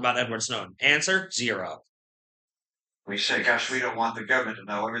fuck about Edward Snowden? Answer: 0. We say, gosh, we don't want the government to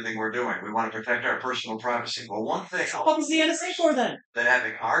know everything we're doing. We want to protect our personal privacy. Well, one thing What was the NSA for then? that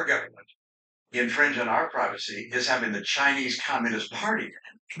having our government infringe on our privacy is having the Chinese Communist Party.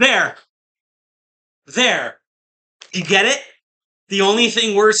 There. You get it? The only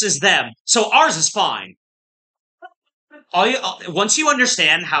thing worse is them. So ours is fine. Once you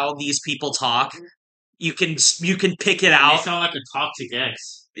understand how these people talk, you can pick it They out. sound like a toxic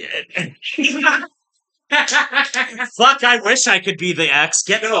ex. Fuck! I wish I could be the ex.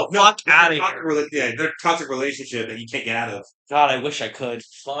 Get the fuck out of here. Yeah, they're a toxic relationship that you can't get out of. God, I wish I could.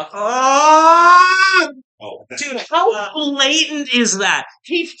 Fuck. Oh, Dude, how blatant is that?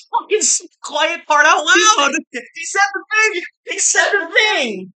 He fucking said the quiet part out loud. He said the thing. He said the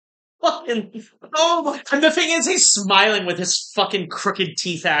thing. Fucking. Oh my. And the thing is, he's smiling with his fucking crooked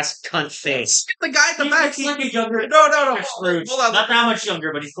teeth ass cunt face. The guy in the back. He's like a younger No. Scrooge. Hold on. Not that much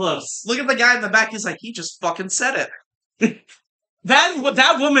younger, but he's close. Look at the guy in the back. He's like, he just fucking said it.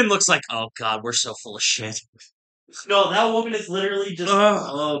 That woman looks like, oh god, we're so full of shit. No, that woman is literally just. Ugh.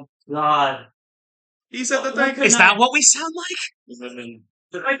 Oh god. He said the Look thing. Is that what we sound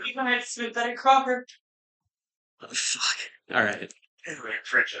like? Like even I had Smith that Crocker. Oh, fuck. All right. And we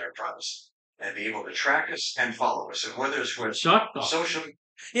infringe on our privacy. And be able to track us and follow us. And whether it's with Shut the social...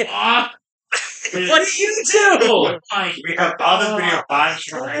 Yeah. What do you do? we have all this video fine.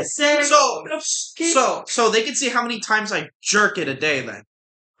 So they can see how many times I jerk it a day. Then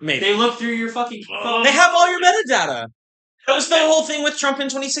Maybe. They look through your fucking phone. They have all your metadata. That was the whole thing with Trump in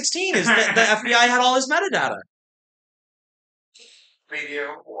 2016, is that the FBI had all his metadata. media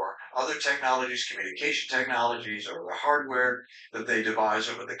or other technologies, communication technologies, or the hardware that they devise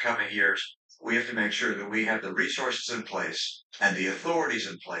over the coming years, we have to make sure that we have the resources in place and the authorities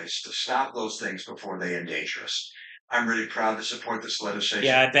in place to stop those things before they endanger us. I'm really proud to support this legislation.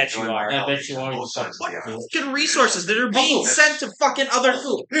 Yeah, I bet you Join my are. I bet colleagues you on are. both sides of the aisle. fucking resources that are being sent to fucking other.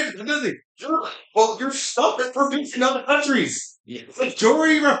 Well, you're stuff that's produced in other countries. Yeah. The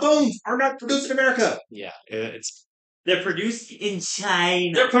majority of our phones are not produced in America. Yeah, it's They're produced in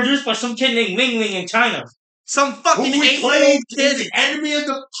China. they're produced by some kid named Ming Ming in China. Some Who fucking we 8-year-old claim kid. is the enemy of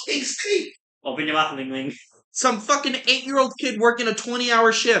the fucking state. Open your mouth, Ling Ling. Some fucking 8-year-old kid working a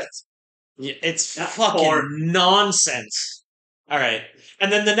 20-hour shift. Yeah, it's That's fucking poor. nonsense. All right,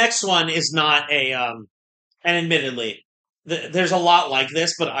 and then the next one is not a and admittedly, there's a lot like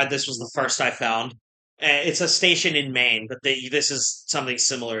this, but this was the first I found. It's a station in Maine, but this is something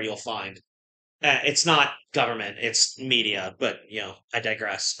similar you'll find. It's not government; it's media. But I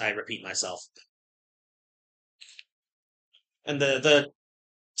digress. I repeat myself. And the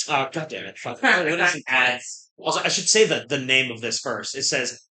oh god damn it! Fuck. What is it? Ads. Also, I should say the name of this first. It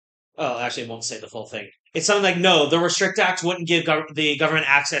says, oh, actually, it won't say the full thing. It's something like, no, the Restrict Act wouldn't give the government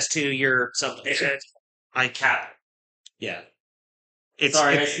access to your something. I can't. Yeah.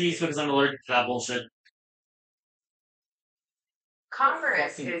 Sorry, I sneeze because I'm allergic to that bullshit.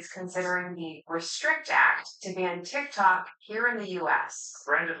 Congress is considering the Restrict Act to ban TikTok here in the U.S.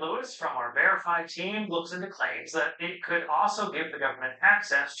 Brendan Lewis from our verified team looks into claims that it could also give the government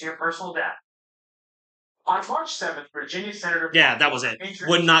access to your personal data. On March 7th, Virginia Senator... Yeah, that was it.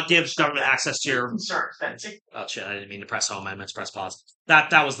 Would not give government access to your... concerns that Oh, shit, I didn't mean to press home. I meant to press pause. That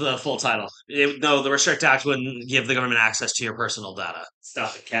was the full title. No, the Restrict Act wouldn't give the government access to your personal data.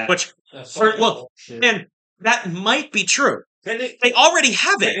 Stop it, cat. Which, and that might be true. They already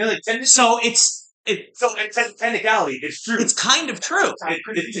have it. So it's technicality, it's true. It's kind of true.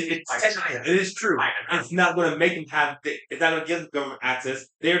 It is true. It's not going to make them have. It's not going to give them government access.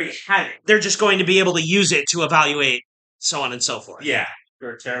 They already have it. They're just going to be able to use it to evaluate so on and so forth. Yeah.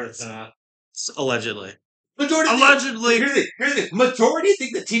 You're a terrorist. Allegedly. Allegedly. Here's the majority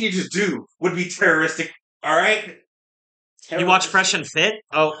think that teenagers do would be terroristic. All right. You watch Fresh and Fit?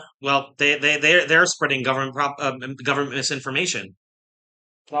 Oh, well, they're spreading government misinformation.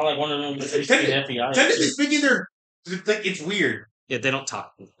 It's not like one of them was used to be the FBI. Technically speaking, it's like it's weird. Yeah, they don't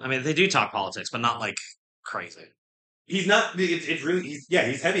talk. I mean, they do talk politics, but not like crazy. He's not. It's really.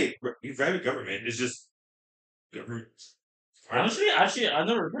 He's heavy. He's heavy government. It's just government. Honestly, actually, I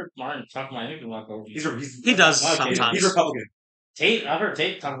never heard Martin talk about anything about government. He does Okay. sometimes. He's Republican. Tate, I've heard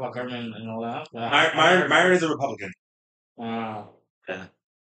Tate talk about government and all that. Myron is a Republican. Wow.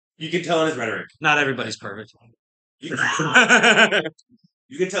 You can tell in his rhetoric. Not everybody's perfect. You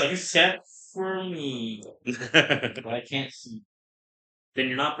can tell. Except for me. But I can't see. Then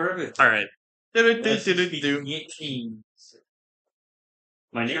you're not perfect. All right. My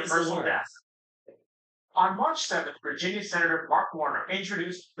name Your is personal Laura. death. On March 7th, Virginia Senator Mark Warner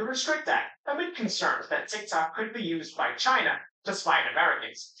introduced the Restrict Act amid concerns that TikTok could be used by China to spy on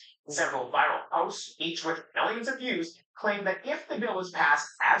Americans. Several viral posts, each with millions of views, claim that if the bill is passed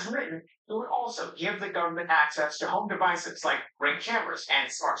as written, it would also give the government access to home devices like Ring cameras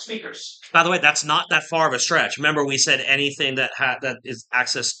and smart speakers. By the way, that's not that far of a stretch. Remember, we said anything that is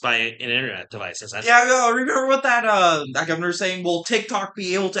accessed by an internet device. Yeah, remember what that governor was saying? Will TikTok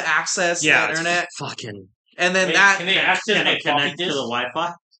be able to access the it's internet? fucking And then Wait, that can they access can my it connect floppy to the disk?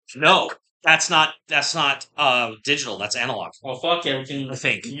 Wi-Fi? No, that's not digital. That's analog. Well, fuck yeah, we can. I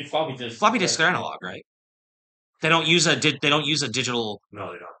think. Use floppy disks. Floppy disks are analog, right? They don't use a digital.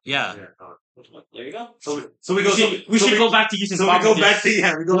 No, they don't. Yeah. There you go. So we go. We should go back to using So we floppy go disks. back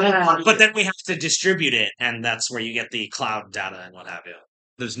to we go back to But then we have to distribute it, and that's where you get the cloud data and what have you.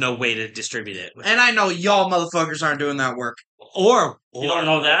 There's no way to distribute it. and I know y'all motherfuckers aren't doing that work. Or You don't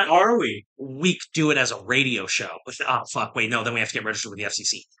know that? Are we? We could do it as a radio show. Oh fuck! Wait, no. Then we have to get registered with the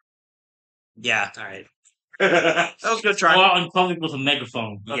FCC. Yeah. All right. That was a good try. Or in public with a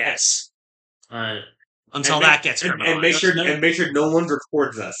megaphone. Yes. All right. Until that gets and criminalized. make sure no one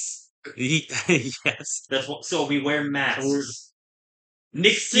records us. Yes. That's what. So we wear masks.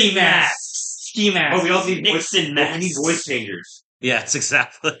 Ski masks. Ski masks. Oh, we also need Nixon we need masks. voice changers. Yes.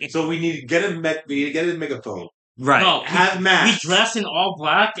 Exactly. So we need to get a megaphone. Right. No, Have we masks. dress in all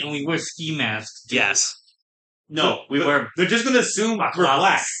black and we wear ski masks. dude. Yes. No, we wear. They're just gonna assume we're clouds.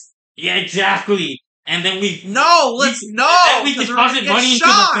 black. Yeah, exactly. And then we. No, let's And we 'cause we're gonna deposit get money into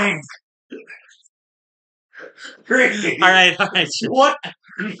shot. the thing. Great. All right. All right. What?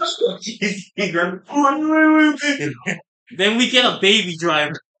 He's running. Then we get a baby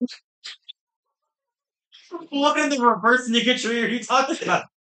driver. What in the reverse niggatry are you talking about?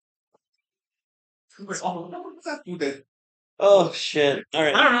 Oh shit! All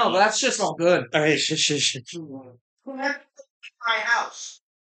right. I don't know, but that's just all good. All right. Shit. Who had my house?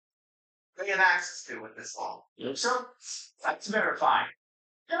 They had access to with this law. So let's verify.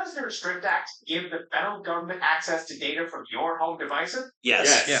 Does the Restrict Act give the federal government access to data from your home devices?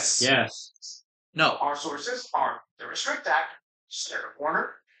 Yes. Yes. Yes. No. Our sources are the Restrict Act, Senator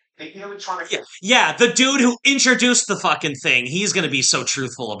Warner, the Electronic Yeah. The dude who introduced the fucking thing. He's gonna be so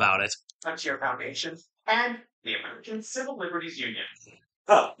truthful about it. Frontier Foundation, and the American Civil Liberties Union.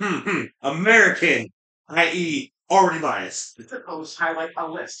 American, i.e., already biased. The posts highlight a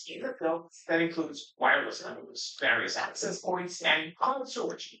list in the bill that includes wireless networks, various access points, and cloud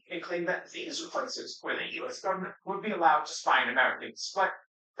storage, and claim that these are places where the U.S. government would be allowed to spy on Americans. But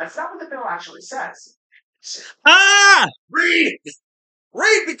that's not what the bill actually says. Ah!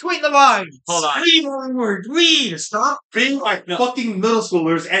 Read between the lines. Hold on. Read one word. Read. Stop being like fucking middle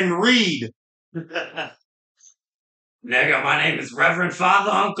schoolers and read. Nigga, my name is Reverend Father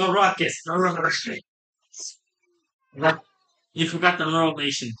Uncle Ruckus. You forgot the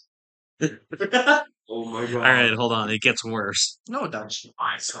relation. Oh my god. All right. Hold on. It gets worse. No, it doesn't.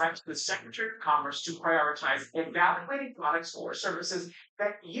 I direct the Secretary of Commerce to prioritize evaluating products or services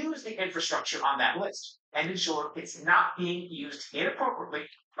that use the infrastructure on that list and ensure it's not being used inappropriately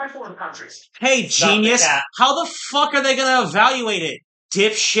by foreign countries. Hey, genius! cat. How the fuck are they gonna evaluate it,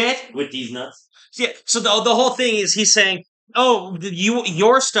 dipshit? With these nuts. Yeah. So the whole thing is he's saying, "Oh,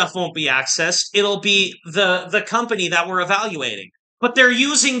 your stuff won't be accessed. It'll be the company that we're evaluating." But they're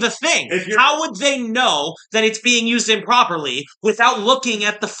using the thing. If you're- How would they know that it's being used improperly without looking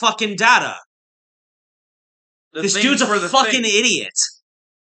at the fucking data? The This thing dude's a for the fucking thing- idiot.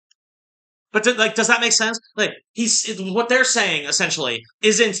 But does that make sense? Like what they're saying essentially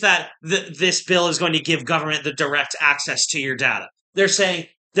isn't that this bill is going to give government the direct access to your data. They're saying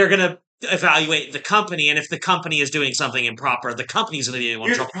they're going to evaluate the company, and if the company is doing something improper, the company's going to be in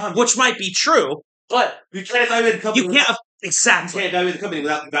Here's the trouble, problem. which might be true, but You can't evaluate the company. you can't You exactly. can't evaluate the company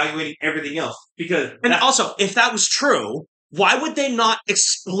without evaluating everything else. Because And also, if that was true, why would they not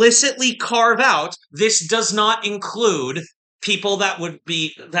explicitly carve out this does not include people that would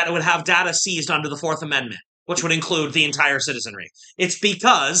have data seized under the Fourth Amendment? which would include the entire citizenry. It's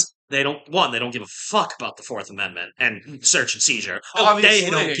because they don't give a fuck about the Fourth Amendment and search and seizure. Obviously. They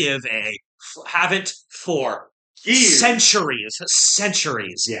don't give haven't for Years.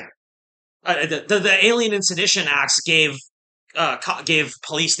 centuries. Yeah. The Alien and Sedition Acts gave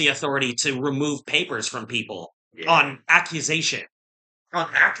police the authority to remove papers from people on accusation. On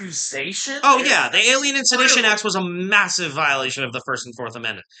accusation? Oh yeah, the Alien and Sedition Acts was a massive violation of the First and Fourth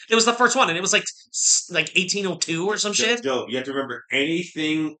Amendment. It was the first one, and it was like 1802 or some shit. Joe, you have to remember any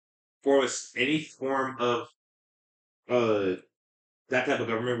form of that type of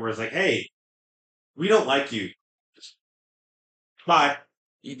government where it's like, hey, we don't like you. Bye.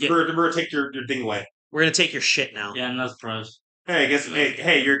 We're gonna take your thing away. We're gonna take your shit now. Yeah, I'm not surprised. Hey,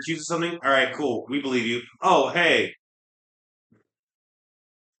 hey, you're accused of something? Alright, cool. We believe you. Oh, hey.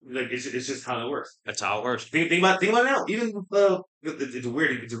 Like it's just how it works. That's how it works. Think about it now. Even it's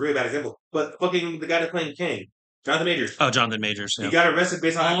weird. It's a really bad example. But fucking the guy that's playing King, Jonathan Majors. Oh, Jonathan Majors. Yeah. He got arrested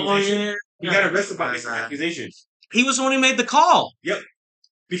based on accusations. Yeah. He got arrested based on accusations. He was the one who made the call. Yep.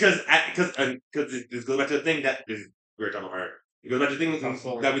 Because this goes back to the thing that is we were talking about. It goes back to the thing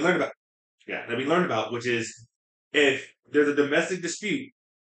that we learned about. Yeah, that we learned about, which is if there's a domestic dispute,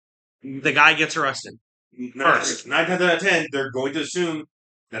 the guy gets arrested. First. 9 times out of 10, they're going to assume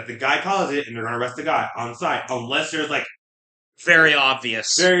that the guy caused it, and they're going to arrest the guy on site, unless there's like very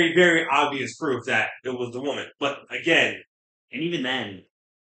obvious, very, very obvious proof that it was the woman. But again, and even then,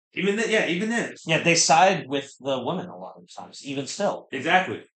 yeah, they side with the woman a lot of times, even still.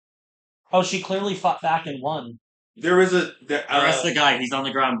 Exactly. Oh, she clearly fought back and won. There was arrest the guy. He's on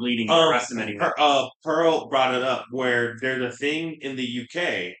the ground bleeding. Arrest him anyway. Pearl brought it up where there's a thing in the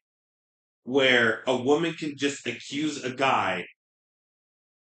UK where a woman can just accuse a guy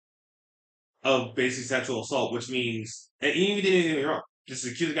of basic sexual assault, which means, and even if he didn't do anything wrong, just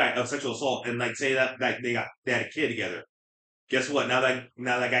accuse a guy of sexual assault and like say that they had a kid together. Guess what? Now that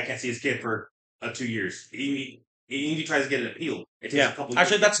guy can't see his kid for 2 years. He tries to get it appealed. It takes a couple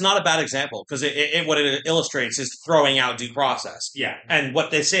actually, years. that's not a bad example because what it illustrates is throwing out due process. Yeah, and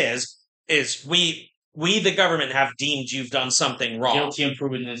what this is we the government have deemed you've done something wrong, guilty and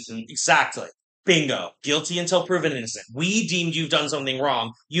proven innocent. Exactly. Bingo. Guilty until proven innocent. We deemed you've done something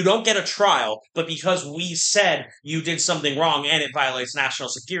wrong. You don't get a trial, but because we said you did something wrong and it violates national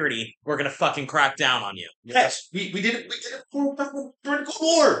security, we're gonna fucking crack down on you. Yes, we did it. We did it during the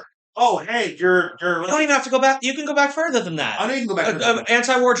Cold War. Oh, hey, you're. You don't even have to go back. You can go back further than that. I know you can go back. Further than that.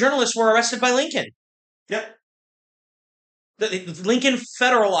 Anti-war journalists were arrested by Lincoln. Yep. Lincoln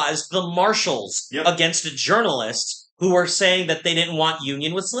federalized the marshals against journalists who were saying that they didn't want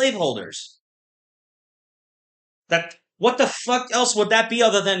union with slaveholders. What the fuck else would that be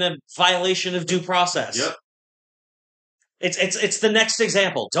other than a violation of due process? Yep. It's the next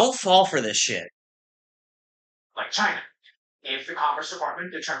example. Don't fall for this shit. Like China. If the Commerce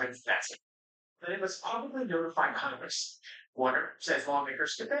Department determines that's it, then it must probably notify Congress. Warner says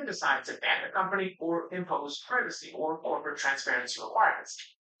lawmakers could then decide to ban the company or impose privacy or corporate transparency requirements.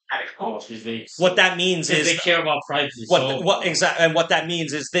 What that means is they care about privacy. And what that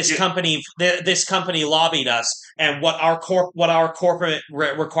means is this company lobbied us, and what our corporate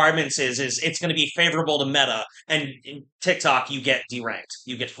requirements is it's going to be favorable to Meta, and in TikTok you get deranked,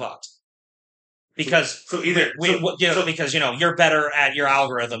 you get fucked. Because because you're better at your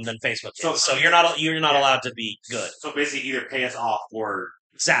algorithm than Facebook is. So you're not allowed to be good. So basically, either pay us off or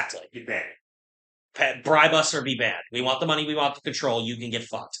exactly get banned. Bribe us or be banned. We want the money. We want the control. You can get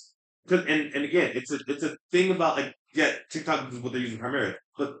fucked. And again, it's a thing about TikTok is what they're using primarily,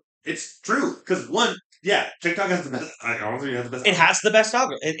 but it's true because TikTok has the best. I honestly has the best. It has the best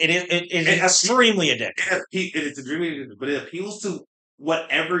algorithm. It is extremely addictive. It's extremely addictive, but it appeals to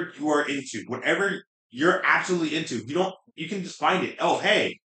whatever you are into, whatever you're absolutely into. You can just find it. Oh,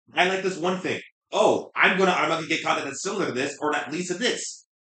 hey, I like this one thing. Oh, I'm gonna get content that's similar to this, or at least to this.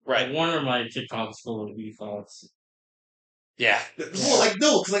 Right. One of my TikToks full of thoughts. Yeah. Well,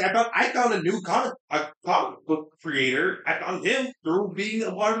 because I found a new comic book creator. I found him through being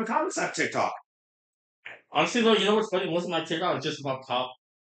a part of the comics app TikTok. Honestly, though, you know what's funny? Most of my TikTok is just about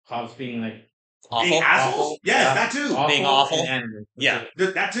cops being like awful. Being assholes? Yeah, that too. Being awful. Yeah.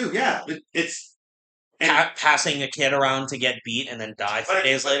 That too, yeah. It's passing a kid around to get beat and then die 3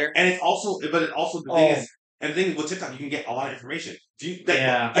 days later. And it's also the thing is, and the thing is with TikTok, you can get a lot of information. Here's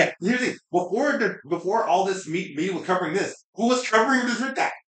the thing. Before all this media was covering this, who was covering the Restrict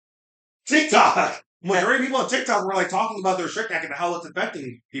Act? TikTok. Majority of people on TikTok were talking about the Restrict Act and how it's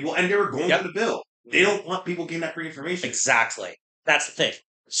affecting people, and they were going for the bill. They don't want people getting that free information. Exactly. That's the thing.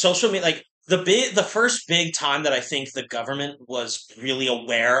 Social media, The first big time that I think the government was really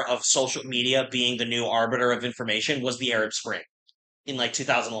aware of social media being the new arbiter of information was the Arab Spring in like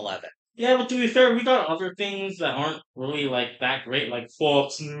 2011. Yeah, but to be fair, we got other things that aren't really like that great, like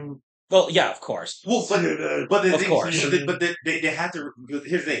Fox News. Well, yeah, of course. Well, but the Of thing, course. but they have to.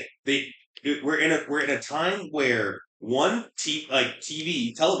 Here's the thing: we're in a time where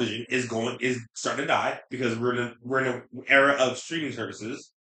television is starting to die because we're in an era of streaming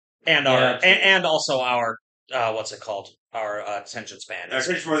services. And Yeah. and also our what's it called? Our attention span. Our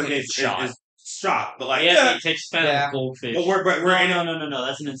attention span fucking shot. is shot, but like Yeah, it takes span Yeah. of goldfish. But we're in no.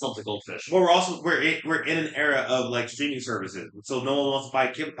 That's an insult to goldfish. But we're in an era of like streaming services, so no one wants to buy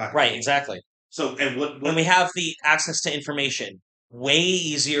cable package. Right, exactly. So and When we have the access to information way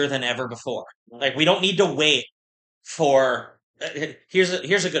easier than ever before. Like we don't need to wait for. Here's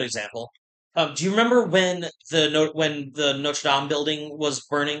a good example. Do you remember when the Notre Dame building was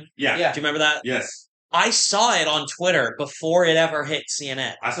burning? yeah. Yeah. Do you remember that? Yes, I saw it on Twitter before it ever hit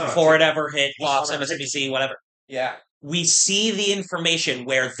CNN. I saw it. Before it ever hit I saw Fox, that MSNBC, whatever. Yeah. We see the information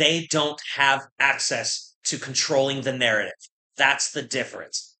where they don't have access to controlling the narrative. That's the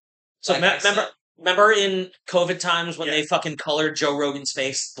difference. So Like I said- remember in COVID times when Yeah. they fucking colored Joe Rogan's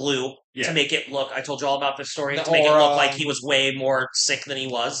face blue Yeah. to make it look, I told you all about this story, The to make it look like aura. he was way more sick than he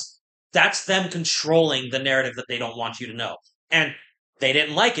was. That's them controlling the narrative that they don't want you to know. And they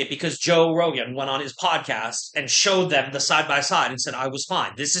didn't like it because Joe Rogan went on his podcast and showed them the side by side and said, I was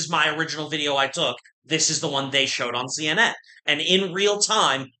fine. This is my original video I took. This is the one they showed on CNN. And in real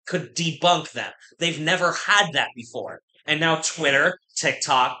time could debunk them. They've never had that before. And now Twitter,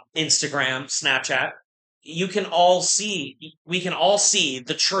 TikTok, Instagram, Snapchat, we can all see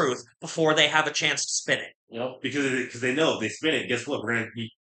the truth before they have a chance to spin it. Yep. because they know if they spin it. Guess what? We're gonna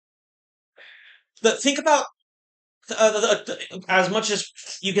be Think about as much as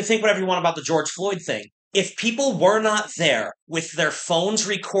you can think whatever you want about the George Floyd thing. If people were not there with their phones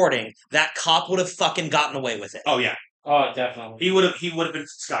recording, that cop would have fucking gotten away with it. Oh yeah, Oh, definitely. he would have been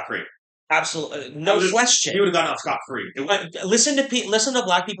scot free. Absolutely, no He question. would have gotten off scot free. Listen to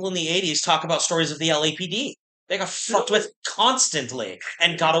black people in the '80s talk about stories of the LAPD. They got fucked with constantly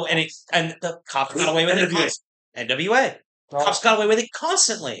and and the cops got away with it. NWA. NWA. Cops got away with it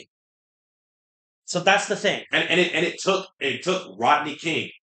constantly. So that's the thing. And it took Rodney King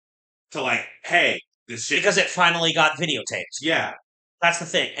to like, hey, this shit. Because it finally got videotaped. Yeah, That's the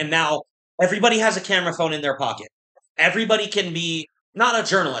thing. And now everybody has a camera phone in their pocket. Everybody can be not a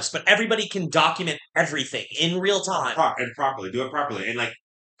journalist, but everybody can document everything in real time and properly do it properly, and like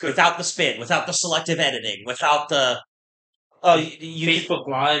without the spin, without the selective editing, without the Facebook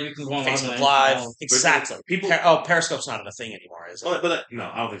Live, you can go on Facebook Live. Oh, Exactly. people. Periscope's not a thing anymore, is it? But no,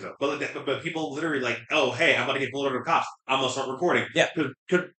 I don't think so. But people literally like, oh hey, I'm about to get pulled over to cops. I'm gonna start recording. Yeah.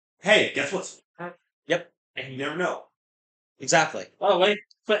 Hey, guess what? Yep. And you never know. Exactly. By the way,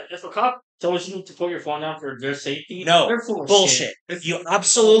 but if a cop tells you to put your phone down for their safety, No. they're full of Bullshit. shit. You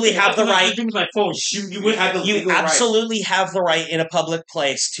absolutely have the right. Use my phone. Shoot you You with have it. the You legal right. absolutely have the right in a public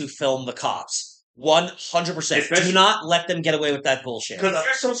place to film the cops. 100%. Especially- Do not let them get away with that bullshit. Because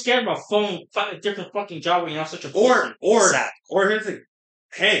You're so scared about phone, find a different fucking job when you have such a Exactly. or here's the thing.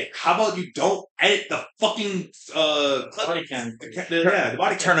 Hey, how about you don't edit the fucking body cam. the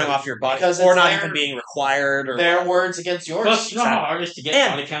body cam. Turning off your body, Because or it's not their- even being required, or Their words against yours. Plus, you know how Exactly. hard it is to get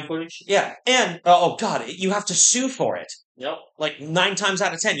And- body cam footage? yeah, and oh god, you have to sue for it. Yep. Like 9 times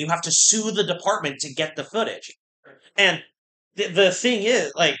out of 10, you have to sue the department to get the footage. And the thing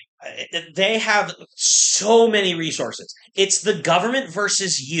is, like, they have so many resources. It's the government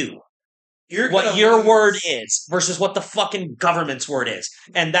versus you. What gonna your lose. word is versus what the fucking government's word is.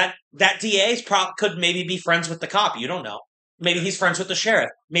 And that DA's could maybe be friends with the cop. You don't know. Maybe he's friends with the sheriff.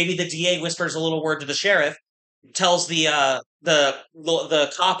 Maybe the DA whispers a little word to the sheriff, tells the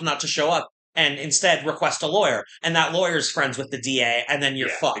cop not to show up, and instead request a lawyer. And that lawyer's friends with the DA, and then you're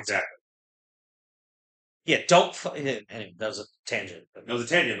fucked. Exactly. Yeah, don't. Anyway, that was a tangent. It was a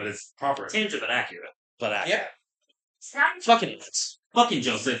tangent, but it's proper. Tangent but accurate. But Yeah. fucking idiots. Fucking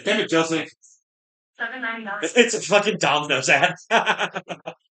Joseph. Damn it, Joseph. $7.99. It's a fucking Domino's ad.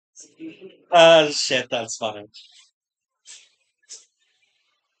 Shit, that's funny.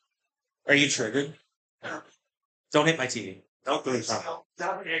 Are you triggered? Don't hit my TV. Don't do this.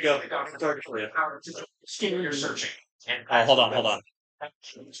 Here you go. I'm talking for you. Skin you're searching. And Oh, hold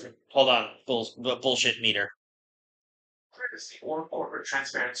on. Bullshit meter. privacy or corporate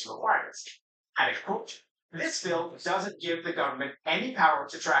transparency requirements. And I quote, this bill doesn't give the government any power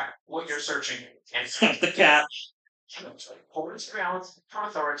to track what you're searching and The cat. hold its ground from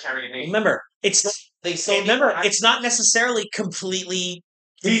authoritarian nations. Remember, it's They say remember, it's not necessarily completely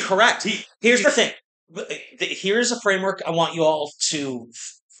Correct. Here's the thing. Here's a framework I want you all to,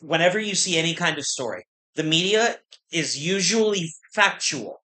 whenever you see any kind of story, the media is usually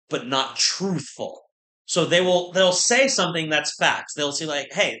factual, but not truthful. So they'll say something that's facts. They'll say like,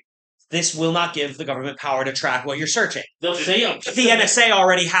 hey, this will not give the government power to track what you're searching. They'll say a The NSA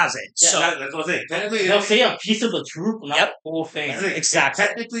already has it. Yeah, So That's what I'm saying. Technically, they'll say a piece of the truth, not Yep. the whole thing. that's the thing. exactly.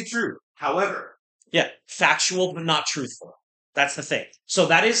 It's technically true. However, Yeah, factual but not truthful. That's the thing. So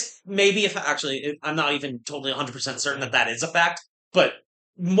that is maybe if actually I'm not even totally 100% certain that is a fact, but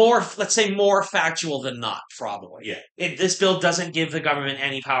let's say more factual than not, probably. yeah. This bill doesn't give the government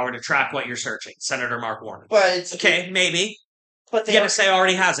any power to track what you're searching, Senator Mark Warner. But it's Okay, maybe, But the they NSA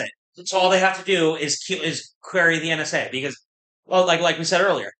already has it. So all they have to do is query the NSA because, well, like we said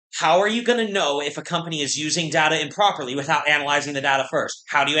earlier, how are you going to know if a company is using data improperly without analyzing the data first?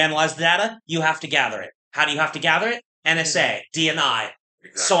 How do you analyze the data? You have to gather it. How do you have to gather it? NSA, DNI,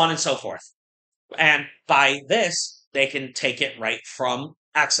 so on and so forth. And by this, they can take it right from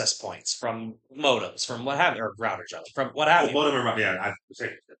access points, from modems, from what have you, or routers, from what have you. Modem or yeah, I'm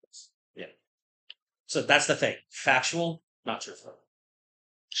saying. So that's the thing. Factual, not truthful.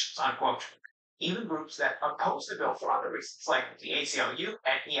 Unquote. Even groups that oppose the bill for other reasons, like the ACLU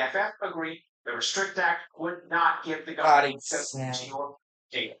and EFF, agree the Restrict Act would not give the government access to your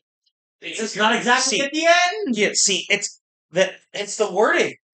data. It's not exactly See- at the end. Yeah, see, it's the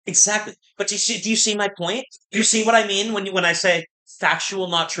wording. Exactly. But do you see my point? You see what I mean when I say factual,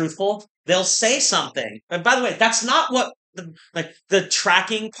 not truthful? They'll say something. And by the way, that's not what the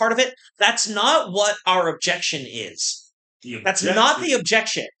tracking part of it, that's not what our objection is. That's not the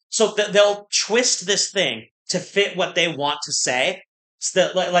objection. So they'll twist this thing to fit what they want to say. So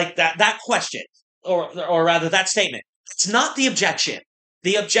like that question, or rather that statement. It's not the objection.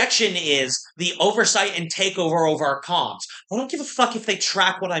 The objection is the oversight and takeover over our comms. I don't give a fuck if they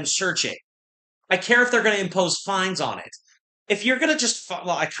track what I'm searching. I care if they're going to impose fines on it. If you're going to just, well,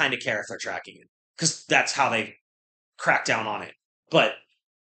 I kind of care if they're tracking it because that's how they crack down on it. But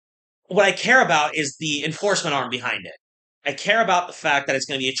what I care about is the enforcement arm behind it. I care about the fact that it's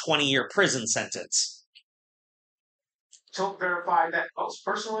going to be a 20-year prison sentence. To verify that most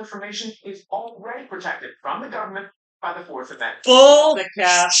personal information is already protected from the government by the Fourth Amendment.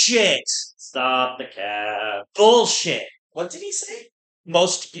 Bullshit. Stop the cap. Bullshit. what did he say?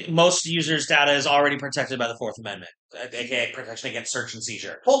 Most users' data is already protected by the Fourth Amendment, aka protection against search and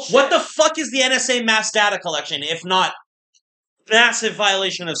seizure. Bullshit. What the fuck is the NSA mass data collection if not massive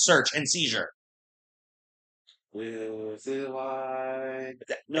violation of search and seizure?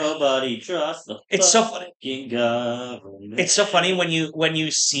 Nobody trusts the It's so funny. fucking government. It's so funny when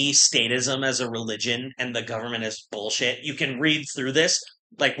you see statism as a religion and the government as bullshit. You can read through this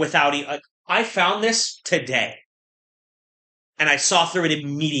like without. I found this today, and I saw through it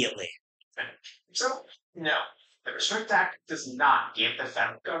immediately. So, no, the Restrict Act does not give the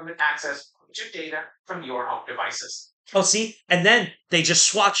federal government access to data from your home devices. Oh, see, and then they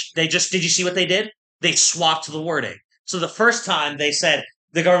just swatched. Did you see what they did? They swapped the wording. So the first time they said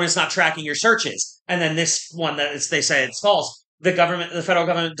the government's not tracking your searches, and then this one they say it's false. The federal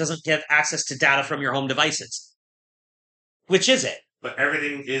government doesn't get access to data from your home devices. Which is it? But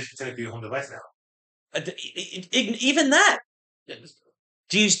everything is technically a home device now. Even that.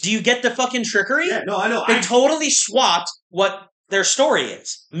 Do you get the fucking trickery? Yeah, no, I know. They totally swapped what their story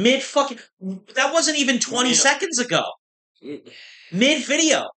is. Mid fucking. That wasn't even 20 seconds ago. Mid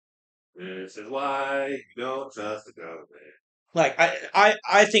video. This is why you don't trust the government. Like,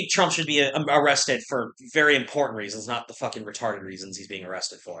 I think Trump should be arrested for very important reasons, not the fucking retarded reasons he's being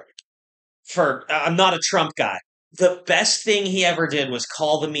arrested for. I'm not a Trump guy. The best thing he ever did was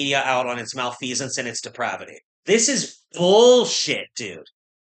call the media out on its malfeasance and its depravity. This is bullshit, dude.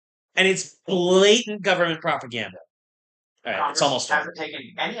 And it's blatant government propaganda. All right, Congress it's almost hasn't over. taken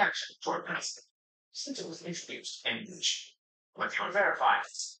any action toward passing it since it was introduced in English. If you want to verify,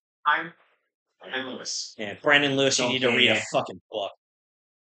 I'm Brandon Lewis. Yeah, Brandon Lewis, you need to read a fucking book.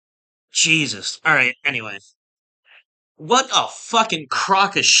 Jesus. All right, anyway. What a fucking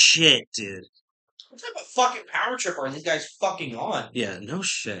crock of shit, dude. What type of fucking power trip are these guys fucking on? Yeah, no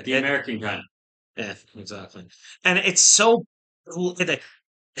shit. The American kind. Yeah, exactly. And it's so... It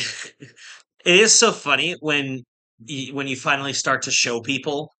is so funny when you finally start to show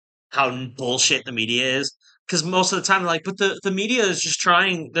people how bullshit the media is. Because most of the time they're like, but the media is just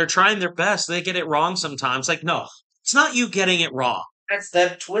they're trying their best. They get it wrong sometimes. Like, no, it's not you getting it wrong. That's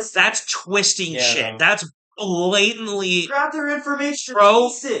that twist. That's twisting Yeah, shit. no. That's blatantly Grab their information.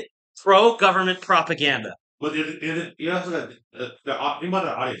 Twist it. Pro-government propaganda. But you also got think about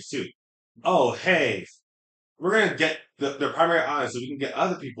the audience too. Oh, hey, we're gonna get the primary audience, so we can get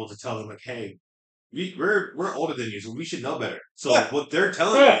other people to tell them like, hey, we're older than you, so we should know better. So what they're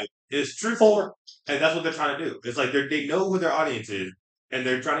telling you is truthful, and that's what they're trying to do. It's like they know who their audience is, and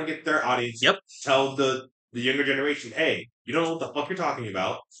they're trying to get their audience to tell the younger generation, hey, you don't know what the fuck you're talking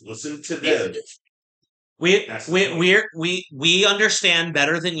about. Listen to them. We understand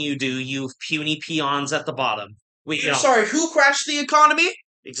better than you do, you puny peons at the bottom. Sorry, who crashed the economy?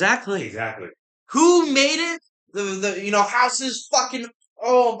 Exactly. Who made it? The houses fucking.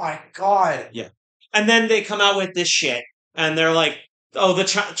 Oh my god. Yeah. And then they come out with this shit, and they're like, "Oh, the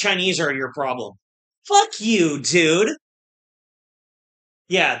Chinese are your problem." Fuck you, dude.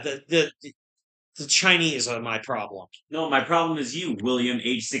 Yeah, the Chinese are my problem. No, my problem is you, William,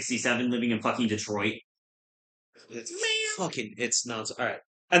 age 67, living in fucking Detroit. It's nonsense. All right.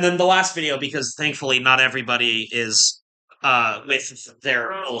 And then the last video, because thankfully not everybody is with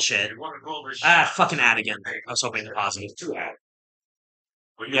their bullshit. Fucking ad again. I was hoping to pause it.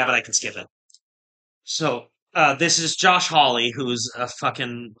 Yeah, but I can skip it. So, this is Josh Hawley, who's a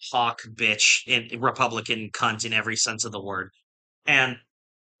fucking hawk bitch, Republican cunt in every sense of the word. And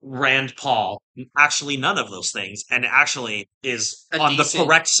Rand Paul, actually none of those things, and actually is on the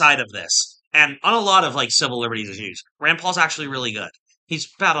correct side of this. And on a lot of, like, civil liberties issues, Rand Paul's actually really good. He's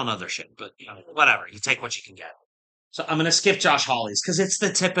bad on other shit, but whatever. You take what you can get. So I'm going to skip Josh Hawley's, because it's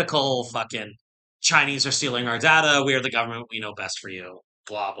the typical fucking Chinese are stealing our data, we are the government, we know best for you,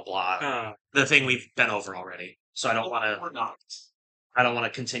 blah, blah, blah. The thing we've been over already. So I don't want to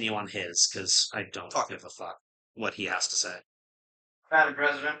continue on his, because I don't give a fuck what he has to say. Madam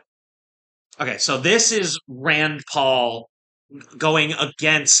President. Okay, so this is Rand Paul going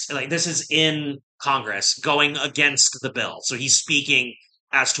against, like, this is in Congress, going against the bill. So he's speaking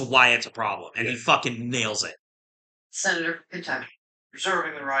as to why it's a problem, and he fucking nails it. Senator from Kentucky.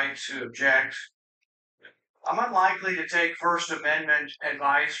 Reserving the right to object. I'm unlikely to take First Amendment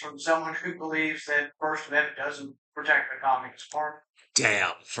advice from someone who believes that First Amendment doesn't protect the Communist Party.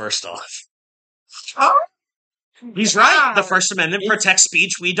 Damn, first off. He's right. The First Amendment protects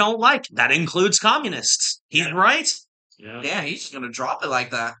speech we don't like. That includes communists. He's right. Yeah, he's just gonna drop it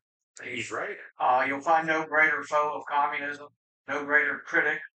like that. He's right. You'll find no greater foe of communism, no greater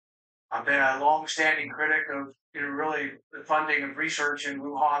critic. I've been a long-standing critic of really the funding of research in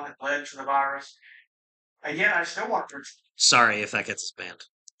Wuhan that led to the virus. And yet I still want to Sorry if that gets us banned.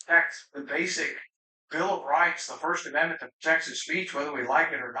 protect the basic Bill of Rights, the First Amendment that protects his speech, whether we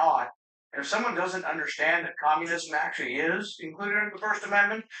like it or not. And if someone doesn't understand that communism actually is included in the First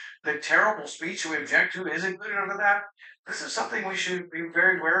Amendment, that terrible speech we object to is included under that, this is something we should be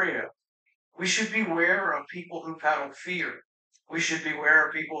very wary of. We should beware of people who peddle fear. We should beware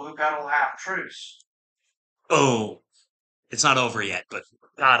of people who peddle half-truths. Oh, it's not over yet, but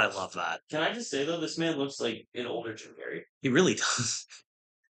God, I love that. Can I just say, though, this man looks like an older Jim Carrey. He really does.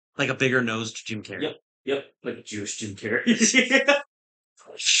 Like a bigger nosed Jim Carrey. Yep, like a Jewish Jim Carrey.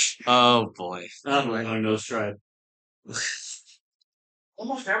 Oh boy. My nose tried.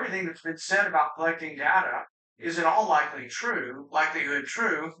 Almost everything that's been said about collecting data is in all likelihood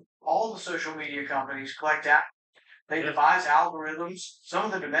true. All the social media companies collect data. They devise algorithms. Some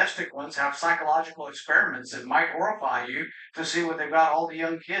of the domestic ones have psychological experiments that might horrify you to see what they've got all the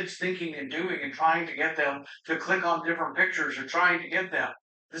young kids thinking and doing and trying to get them to click on different pictures or trying to get them.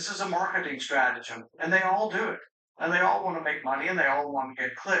 This is a marketing stratagem, and they all do it. And they all want to make money, and they all want to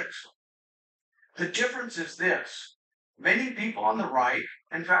get clicks. The difference is this. Many people on the right,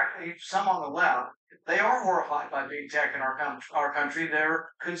 in fact, some on the left, they are horrified by big tech in our country. They're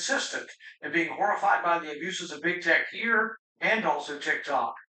consistent in being horrified by the abuses of big tech here and also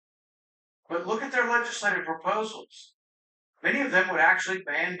TikTok. But look at their legislative proposals. Many of them would actually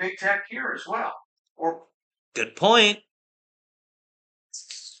ban big tech here as well. Or Good point.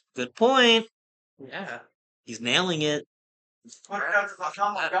 Good point. Yeah. He's nailing it. put it under the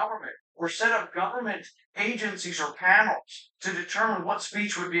thumb of government, or set up government agencies or panels to determine what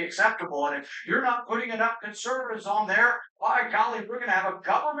speech would be acceptable. And if you're not putting enough conservatives on there, by golly, we're going to have a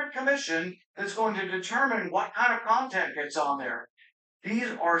government commission that's going to determine what kind of content gets on there. These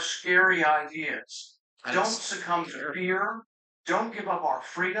are scary ideas. Don't succumb to fear. Don't give up our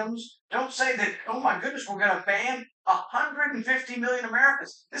freedoms. Don't say that, oh my goodness, we're going to ban 150 million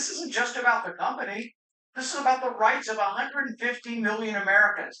Americans. This isn't just about the company. This is about the rights of 150 million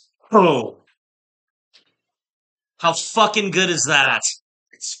Americans. Oh. How fucking good is that?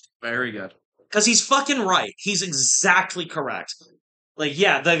 It's very good. Because he's fucking right. He's exactly correct. Like,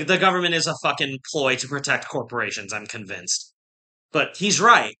 yeah, the government is a fucking ploy to protect corporations, I'm convinced. But he's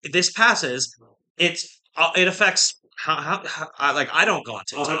right. If this passes, it affects I don't go on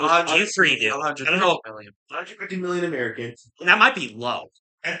TikTok. You three do. I don't know. 150 million Americans. That might be low.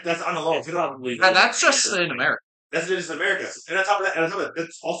 That's on the low. Probably. And that's just in America. That's just America. And on top of that,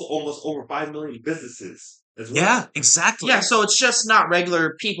 that's also almost over 5 million businesses as well. Yeah, exactly. Yeah, so it's just not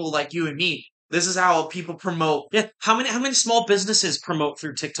regular people like you and me. This is how people promote. Yeah, how many small businesses promote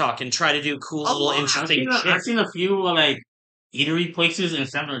through TikTok and try to do cool little interesting shit? I've seen a few like eatery places in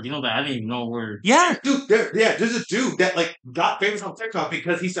San Bernardino that I didn't even know were. Yeah, Dude, there's a dude that like got famous on TikTok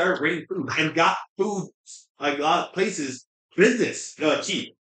because he started rating food and got food like a lot of places business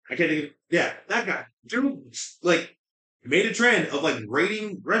cheap. I can't think of that guy. Dude like made a trend of like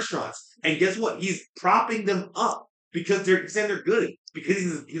rating restaurants, and guess what? He's propping them up because they're saying they're good because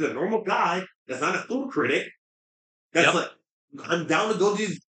he's a normal guy that's not a food critic. That's like I'm down to go to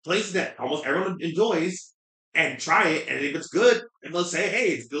these places that almost everyone enjoys and try it, and if it's good, and they'll say, "Hey,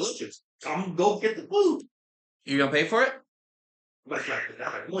 it's delicious. Come go get the food." You gonna pay for it? but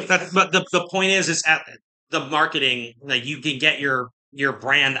the point is at the marketing. Like you can get your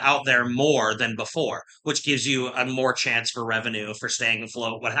brand out there more than before, which gives you a more chance for revenue, for staying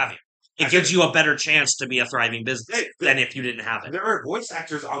afloat, what have you. It gives you a better chance to be a thriving business than if you didn't have it. There are voice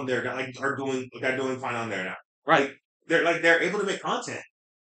actors on there that are doing fine on there now. Right. They're able to make content.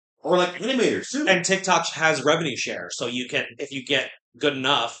 Or like animators too. And TikTok has revenue share, so you can, if you get good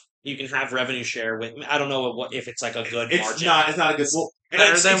enough, you can have revenue share with. I don't know if it's like a good margin. It's not a good. Well,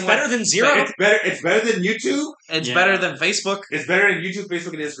 it's better than zero. It's better than YouTube. It's better than Facebook. It's better than YouTube,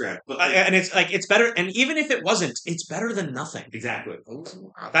 Facebook, and Instagram. But and it's better. And even if it wasn't, it's better than nothing. Exactly.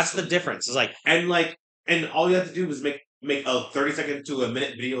 That's the difference. It's like and all you have to do is make a 30-second to a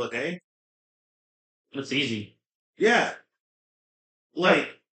minute video a day. It's easy. Yeah.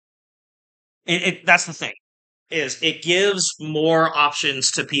 That's the thing, is it gives more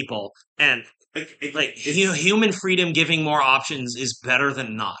options to people, and human freedom giving more options is better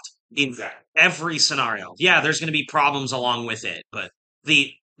than not in every scenario. Yeah, there's going to be problems along with it, but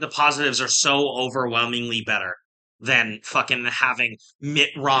the positives are so overwhelmingly better than fucking having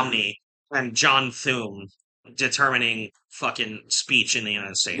Mitt Romney and John Thune determining fucking speech in the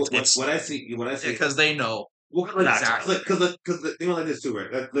United States. What I see, because they know. Exactly. Because the thing like this too,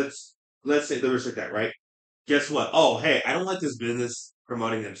 right? Let's say they restrict that, right? Guess what? Oh, hey, I don't like this business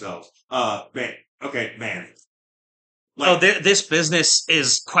promoting themselves. Man. This business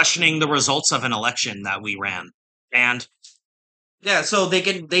is questioning the results of an election that we ran, and yeah, so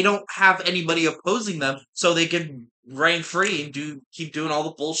they don't have anybody opposing them, so they can reign free and keep doing all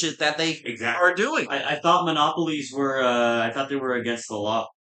the bullshit that they are doing. I thought monopolies were. I thought they were against the law.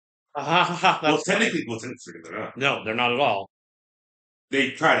 Technically, no, they're not at all.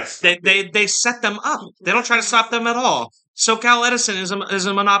 They try to. They set them up. They don't try to stop them at all. SoCal Edison is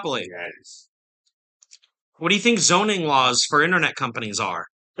a monopoly. Yes. What do you think zoning laws for internet companies are?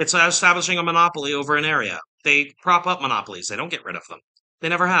 It's establishing a monopoly over an area. They prop up monopolies. They don't get rid of them. They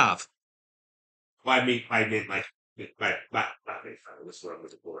never have. Well, I mean, like. That's what I'm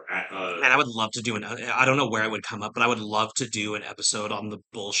looking for. And I would love to do I don't know where it would come up, but I would love to do an episode on the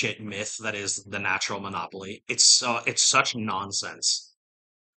bullshit myth that is the natural monopoly. It's such nonsense.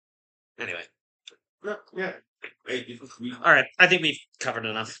 Anyway. Yeah. All right. I think we've covered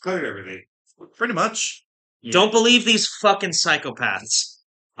enough. Covered everything. Pretty much. Yeah. Don't believe these fucking psychopaths.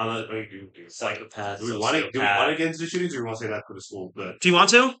 Psychopaths. Do we want to get into the shootings, or do we want to say that for the school? But do you want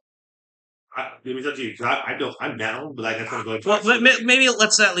to? Let me tell you, because I'm down, but that's going to go. Well, maybe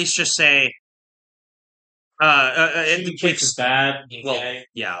let's at least just say. It's bad. Well,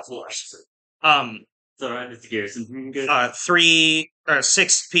 yeah, of course. It's alright. It's Garrison. 3 or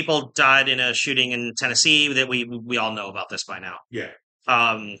 6 people died in a shooting in Tennessee. That we all know about this by now. Yeah.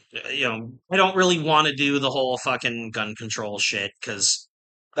 I don't really want to do the whole fucking gun control shit because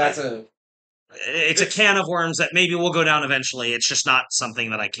it's a can of worms that maybe will go down eventually. It's just not something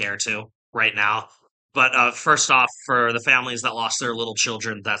that I care to right now. But first off, for the families that lost their little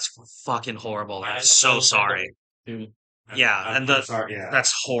children, that's fucking horrible. I'm so sorry. Yeah, I'm sorry. Yeah,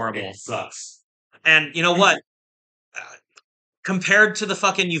 that's horrible. It sucks. And you know what? Compared to the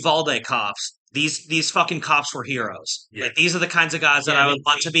fucking Uvalde cops, these fucking cops were heroes. Yeah. Like these are the kinds of guys that I would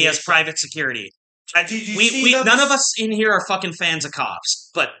want to be as private security. We none of us in here are fucking fans of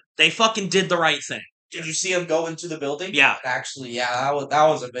cops, but they fucking did the right thing. Did you see him go into the building? Yeah. Actually, yeah, that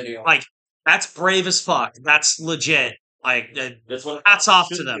was a video. Like, that's brave as fuck. That's legit. Like, That's what hats off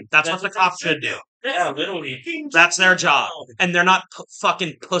to them. That's what the cops should do. Yeah, literally. That's their job. And they're not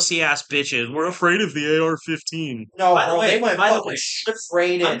fucking pussy-ass bitches. We're afraid of the AR-15. No, By the bro, way, they went by the fucking way,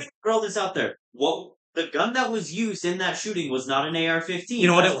 straight I'm in. gonna throw this out there. What The gun that was used in that shooting was not an AR-15. You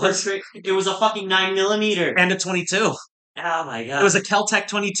know what it was? It was a fucking 9mm. And a 22. Oh my god! It was a Kel-Tec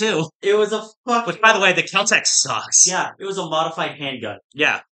 22. It was a fucking. Which, by the way, the Kel-Tec sucks. Yeah, it was a modified handgun.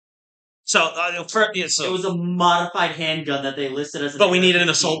 Yeah. So, It was a modified handgun that they listed as. But we needed an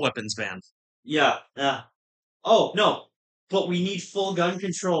assault weapons ban. Yeah. Oh no. But we need full gun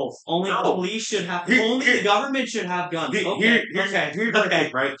control. Only police should have. Only the government should have guns. Here's my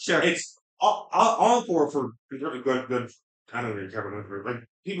thing, right? Sure. It's all for guns. I don't even care about guns. Like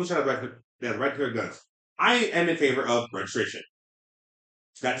people should have the right to carry guns. I am in favor of registration.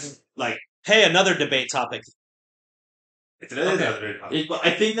 That's like Hey, another debate topic. it's another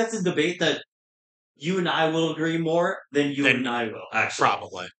I think that's a debate that you and I will agree more than you and I will. Actually,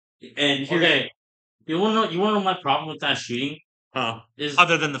 Probably. And here, Okay. You wanna know my problem with that shooting? Huh. Is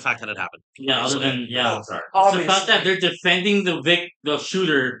Other than the fact that it happened. other than Oh, sorry. it's the fact that they're defending the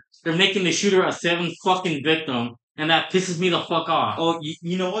shooter. They're making the shooter a seventh fucking victim, and that pisses me the fuck off. oh,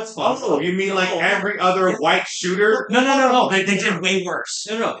 you know what's possible? Oh, you mean like every other white shooter? No. They did way worse.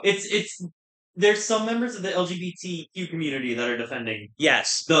 No. It's there's some members of the LGBTQ community that are defending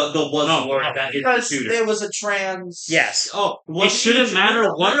Yes. the word no, that is the Because shooter. there was a trans. Yes. Oh, shouldn't matter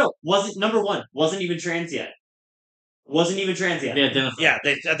what- No, wasn't number one. Wasn't even trans yet. Wasn't even trans yet. They identify. Yeah,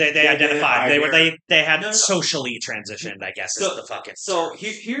 they They identified. They had No, no. socially transitioned, I guess, is So- the fucking. So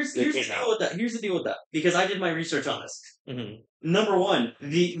here's the came deal out. with that. Here's the deal with that because I did my research on this. Mhm. Number one,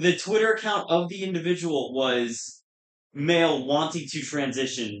 the Twitter account of the individual was male wanting to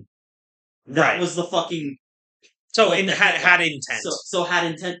transition. That Right. was the fucking So had intent. so had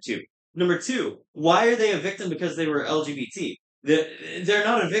intent to. Number two, why are they a victim because they were LGBT? They're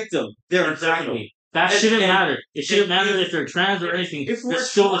not a victim. They're a criminal. Exactly. That And- shouldn't and- matter. It shouldn't if- matter if they're trans or anything. If They're we're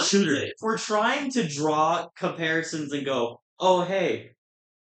still a trying shooter. to- if we're trying to draw comparisons and go, oh hey,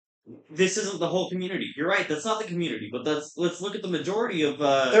 this isn't the whole community. You're right. That's not the community. But let's look at the majority of.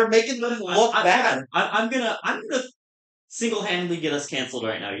 They're making them look bad. I'm gonna single-handedly get us canceled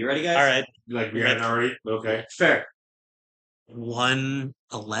right now. You ready, guys? All right. Like we hadn't already? Okay. Fair.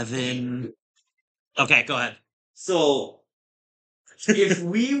 111. Okay, go ahead. So, if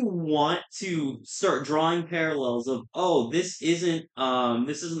we want to start drawing parallels of, oh, this isn't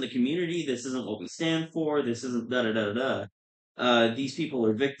the community, this isn't what we stand for, this isn't da da da da da. These people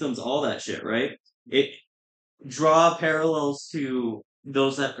are victims, all that shit, right? It draw parallels to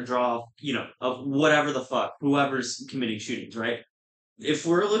those that draw, of whatever the fuck, whoever's committing shootings, right? If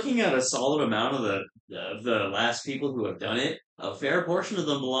we're looking at a solid amount of the last people who have done it, a fair portion of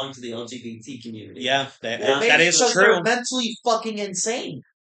them belong to the LGBT community. Yeah, Well, that maybe is because true. They're mentally fucking insane.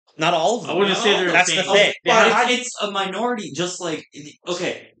 Not all of them. I wouldn't say they're That's the the same. thing. But it's a minority, just like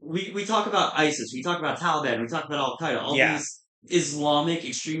okay, we talk about ISIS, we talk about Taliban, we talk about Al Qaeda, all Yeah. these Islamic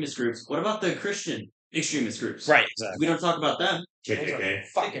extremist groups. What about the Christian extremist groups? Right, exactly. We don't talk about them. KKK.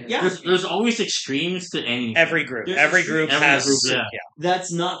 Fucking Yeah, There's always extremes to anything. Every group. There's Every a group every has. group, yeah.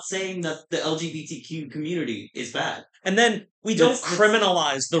 that's not saying that the LGBTQ community is bad. And then we don't That's-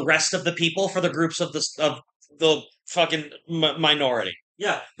 criminalize the rest of the people for the groups of the fucking minority.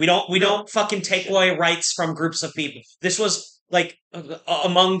 Yeah, We don't fucking take away rights from groups of people. This was like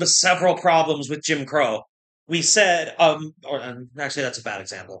among the several problems with Jim Crow. We said, actually, that's a bad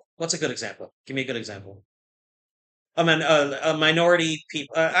example. What's a good example? Give me a good example. A minority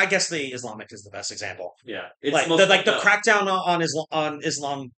people. I guess the Islamic is the best example. yeah. Like the crackdown on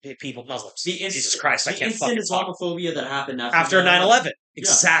Islam people, Muslims. Jesus Christ, I the can't instant fucking talk. Islamophobia that happened After 9/11.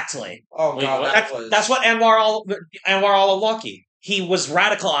 Exactly. Oh Wait, god, what? that was. That's what Anwar al-Awlaki. He was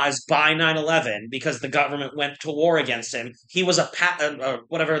radicalized by 9/11 because the government went to war against him. He was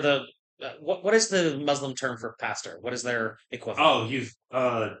whatever the what is the Muslim term for pastor? What is their equivalent? Oh, he's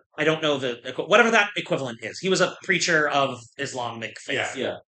I don't know whatever that equivalent is. He was a preacher of Islamic faith. Yeah.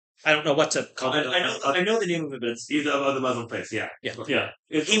 Yeah, I don't know what to call it. I know the name of it, but it's he's of the Muslim faith. Yeah. yeah.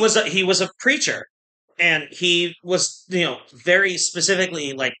 He was a preacher, and he was very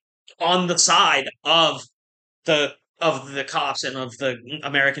specifically like on the side of the cops and of the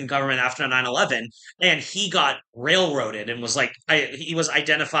American government after 9/11, and he got railroaded and was like he was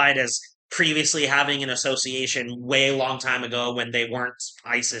identified as previously having an association way long time ago when they weren't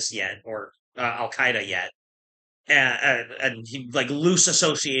ISIS yet or Al Qaeda yet. And he like loose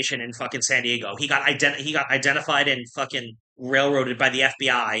association in fucking San Diego. He got identified and fucking railroaded by the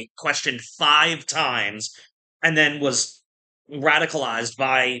FBI, questioned 5 times, and then was radicalized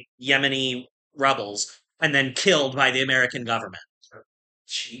by Yemeni rebels, and then killed by the American government.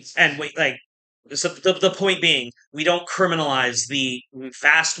 Jeez. And so the point being, we don't criminalize the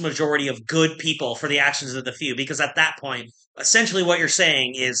vast majority of good people for the actions of the few, because at that point, essentially what you're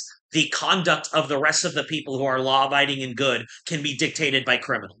saying is the conduct of the rest of the people who are law-abiding and good can be dictated by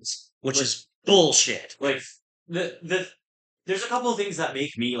criminals, which is bullshit. Like there's a couple of things that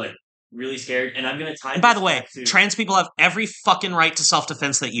make me like really scared, and I'm gonna tie. And by this the way, back to- trans people have every fucking right to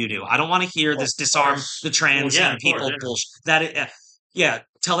self-defense that you do. I don't want to hear this disarm the trans Well, yeah, and of course, people yeah. bullshit. Yeah,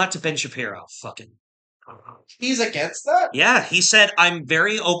 tell that to Ben Shapiro. Fucking He's against that? yeah, he said I'm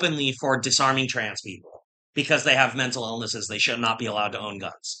very openly for disarming trans people because they have mental illnesses. They should not be allowed to own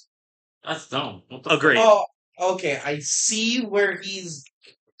guns. That's dumb. What the Agreed. Oh, okay. I see where he's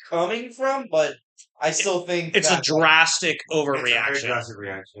coming from, but I still think It's a that, drastic It's a very overreaction, drastic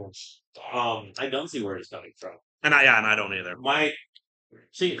reaction. I don't see where he's coming from. and I don't either. My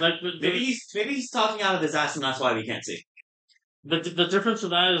See, like Maybe he's talking out of his ass, and that's why we can't see. the difference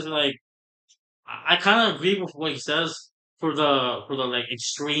with that is like I kind of agree with what he says for the like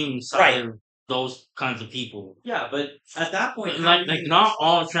extreme side Right. of those kinds of people. Yeah, but at that point, But, how like do you- not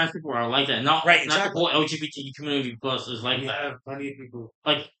all trans people are like that. Not Right, not exactly. the whole LGBT community plus is like we that. have plenty of people.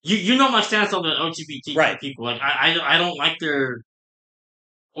 Like you know my stance on the LGBT Right. people. Like I don't like their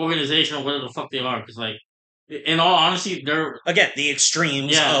organization or whatever the fuck they are because like in all honesty they're Again, the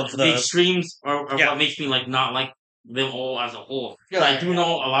extremes of the the extremes are Yeah. what makes me like not like them all as a whole. Yeah, But I do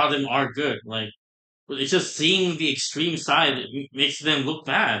know a lot of them are good. Like but it's just seeing the extreme side it makes them look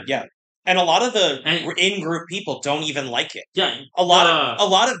bad. Yeah. And a lot of the And- in-group people don't even like it. Yeah, A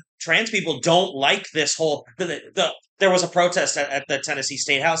lot of trans people don't like this whole. There was a protest at the Tennessee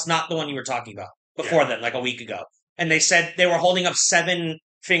State House, not the one you were talking about before then, like a week ago, and they said they were holding up 7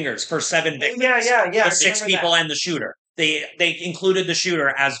 fingers for 7 victims. yeah. The 6 people and the shooter. They included the shooter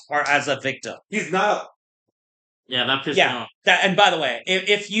as a victim. He's not. yeah, that pissed me Yeah. off. And by the way,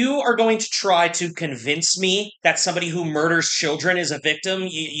 if you are going to try to convince me that somebody who murders children is a victim,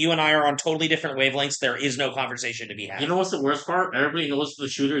 you and I are on totally different wavelengths. There is no conversation to be had. You know what's the worst part? Everybody knows the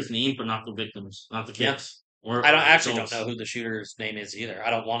shooter's name, but not the victims, not the Yeah. kids. Or I or don't adults. know who the shooter's name is either. I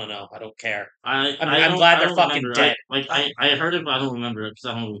don't want to know. I don't care. I'm I'm glad they're fucking dead. I heard it, but I don't remember it because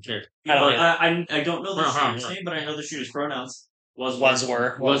I don't really care. I don't I don't know the Uh-huh, shooter's yeah. name, but I know the shooter's pronouns. Was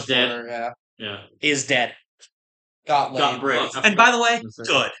Was dead. Yeah. Yeah. Is dead. Got laid. got bricked. And by the way, That's it.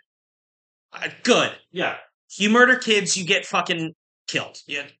 good. Good. Yeah, You murder kids, you get fucking killed.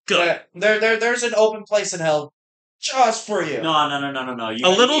 Yeah, good. There's an open place in hell just for you. no. A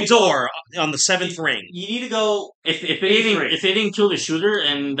little door on the 7th ring. You need to go. If they Phase didn't three. if they didn't kill the shooter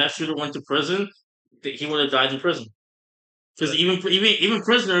and that shooter went to prison, he would have died in prison. Because even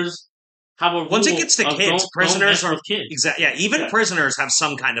prisoners have a Once it rule gets to of kids, don't prisoners mess are with kids. exactly. Yeah, even Yeah. prisoners have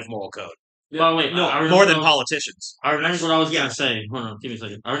some kind of moral code. Well, wait, No, I remember More than what- politicians. I remember what I was Yeah. gonna say. Hold on, give me a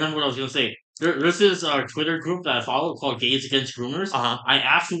second. I remember what I was gonna say. There's this Twitter group that I follow called Gays Against Groomers. Uh-huh. I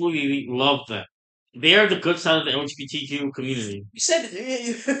absolutely love them. They are the good side of the LGBTQ community. You said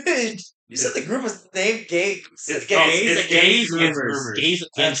the group was named Gay. It's Gays Gays Against Against Groomers. Gays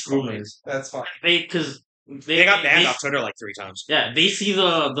Against That's fine. Groomers. That's fine. Because They got banned off Twitter like 3 times. Yeah, they see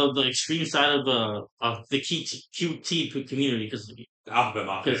the extreme side of the QT community because Alphabet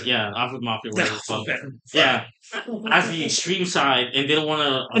Mafia. Alphabet Mafia, whatever the fuck. Yeah, as the extreme side, and they don't want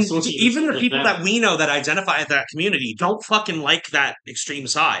to And associate. even the with people them. that we know that identify as that community don't fucking like that extreme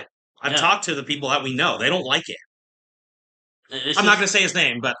side. I've Yeah. talked to the people that we know; they don't like it. It's I'm not just- going to say his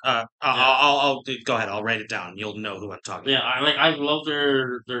name, but I'll go ahead. I'll write it down. You'll know who I'm talking. Yeah, I love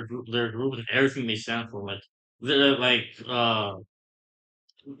their group and everything they stand for. Like they're like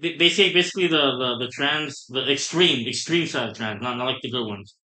they say basically the trans the extreme side of trans, not like the good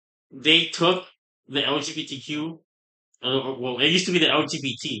ones. They took the LGBTQ. Well, it used to be the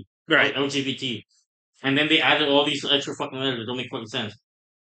LGBT, Right. LGBT, and then they added all these extra fucking letters that don't make fucking sense.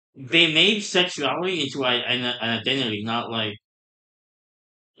 They made sexuality into an identity, not like,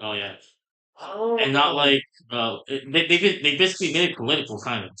 oh yeah, and not like they basically made it political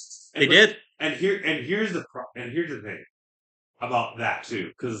kind of. They did. And here's the thing about that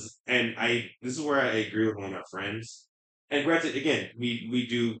too, because this is where I agree with one of my friends. And granted, again, we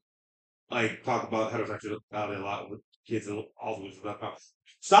do like talk about heterosexuality a lot with kids and all this stuff.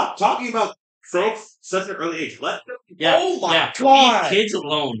 Stop talking about sex such an early age. Let them Yeah, Oh my yeah. God. Leave kids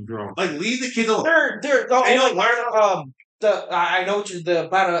alone, bro. like leave the kids alone. I know. learn I know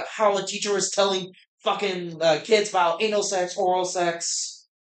about how a teacher was telling fucking kids about anal sex, oral sex.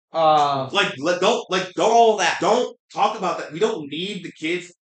 Don't All that. don't talk about that. We don't need the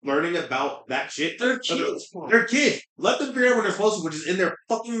kids learning about that shit. They're kids. They're kids. Let them figure out when they're supposed to, which is in their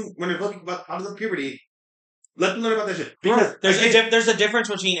fucking when they're talking about out of the puberty. Let them learn about that shit. Because There's a difference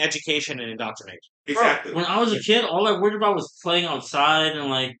between education and indoctrination. exactly. When I was a kid, all I worried about was playing outside and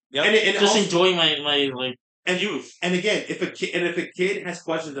like And just also, enjoying my like And again, if a kid has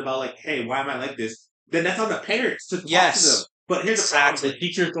questions about like, hey, why am I like this? Then that's on the parents to talk to them. But here's the problem. The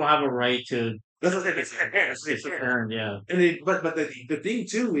teachers don't have a right to. That's what I'm saying. It's the parents. It's the parent, yeah. But the thing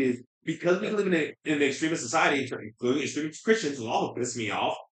too is because we live in an extremist society, including extremist Christians, who all piss me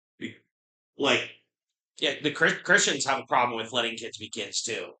off. Like, Yeah, the Christians have a problem with letting kids be kids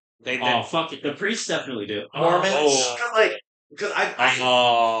too. Oh, fuck it. The priests definitely do. Mormons. because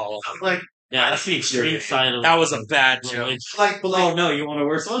like Yeah, that's the extreme side of That was a bad joke. religion. Oh, no, you want a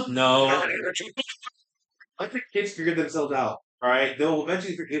worse one? No. let the kids figure themselves out. All right, they'll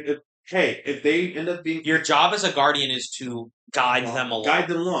eventually. If they end up being Your job as a guardian is to guide them along. guide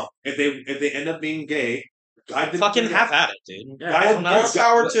them along. If they end up being gay, guide them. Fucking through have that. at it, dude. Guide More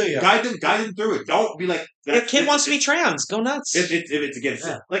power to you. Guide them through it. Don't be like. If a kid wants to be trans, go nuts. If it's against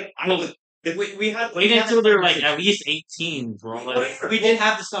it, like We had Wait until they're like at least 18, bro. Like, we did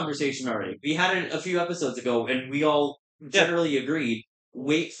have this conversation already. We had it a few episodes ago, and we all generally agreed.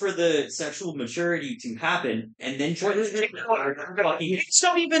 Wait for the sexual maturity to happen, and then try to. Kids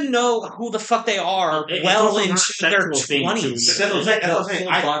don't even know who the fuck they are It's well also not into their sexual thing, 20s. too. That's what I'm saying. That's what I'm saying.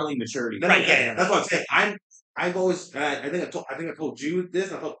 Full bodily maturity. That's what I'm saying. I've always. I think I told you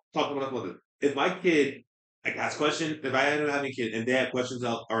this. I talked about this. If my kid like ask questions, if I end up having a kid and they have questions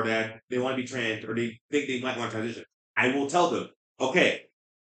out or that they want to be trans or they think they might want to transition, I will tell them, okay,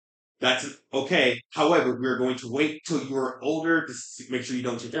 that's okay. However, we're going to wait till you're older to make sure you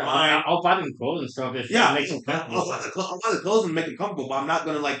don't change your mind. I'll buy them clothes and stuff if Yeah, it makes them comfortable. I'll buy the clothes and make them comfortable, but I'm not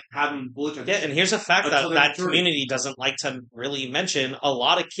going to like have them fully Yeah, transition. and here's a fact Until that they're that mature. community doesn't like to really mention. A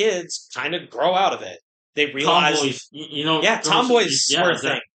lot of kids kind of grow out of it. They realize, Tomboys, you know. yeah, girls- tomboys yeah, were a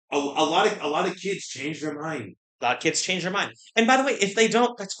exactly. thing. A lot of kids change their mind. A lot of kids change their mind. And by the way, if they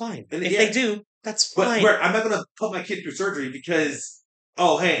don't, that's fine. And If yeah. they do, that's But fine. I'm not going to put my kid through surgery because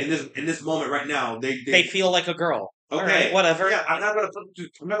hey, in this moment right now They feel like a girl. okay, All right, whatever. Yeah, I'm not going to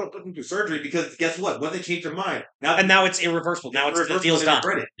put them through surgery because guess what? When they change their mind now, And now it's irreversible. Now the deal's done.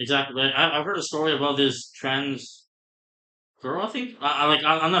 Exactly. Like, I've heard a story about this trans girl. I think.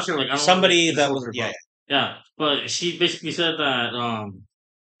 I'm not sure. Like, I don't Somebody know that was, yeah. Yeah, but she basically said that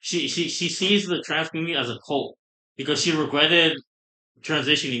she sees the trans community as a cult because she regretted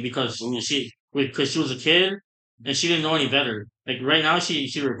transitioning because she was a kid and she didn't know any better. Like right now she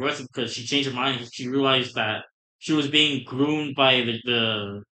regrets it because she changed her mind. She realized that she was being groomed by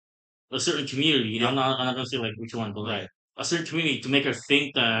a certain community. Yeah. I'm not gonna say like which one, but like Right. a certain community to make her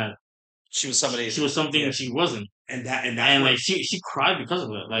think that She was somebody. she was something Yeah. she wasn't. and that's And where- like she cried because of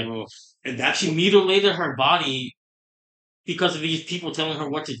it. Like and that's she mutilated her body because of these people telling her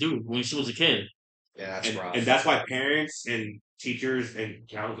what to do when she was a kid. Yeah, that's rough. and that's why parents and teachers and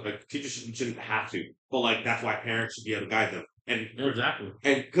teachers shouldn't have to, but like that's why parents should be able to guide them. And Yeah, exactly.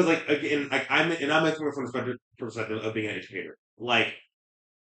 because like again, like I'm coming from the perspective of being an educator. Like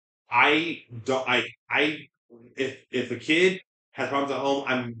I don't I if a kid has problems at home,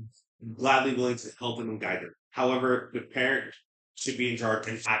 I'm gladly willing to help them and guide them. However, the parent should be in charge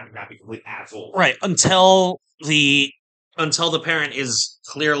and not be complete asshole. Right, until the parent is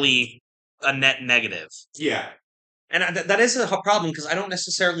clearly a net negative. Yeah. And that is a problem because I don't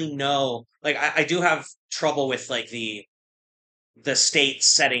necessarily know. Like, I do have trouble with like the state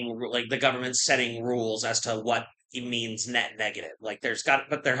setting, like the government setting rules as to what it means net negative. Like,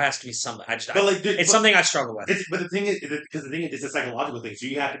 but there has to be something. It's something I struggle with. But the thing is, it's a psychological thing. So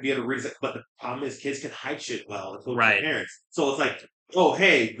you have to be able to read it. But the problem is, kids can hide shit well until Right. their parents. So it's like, oh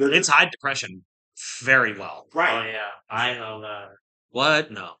hey, It's hide depression very well. right. Oh yeah, I know that.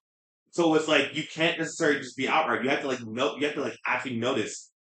 What? No. So it's like you can't necessarily just be outright. You have to like you have to like actually notice.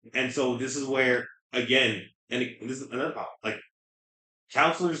 And so this is where again, this is another problem. Like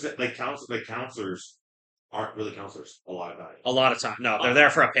counselors aren't really counselors a lot of time. A lot of time. No, they're there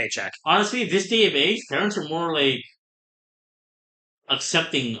for a paycheck. Honestly, this day of age, parents are more like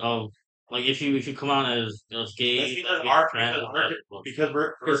accepting of like if you come out as gay, Because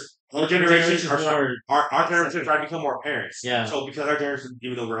we're Because our generation generations more- our generation is trying to become more parents. Yeah. So because our generation,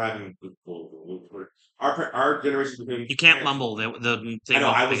 even though we're having our generation becoming You can't parents- mumble. The thing I know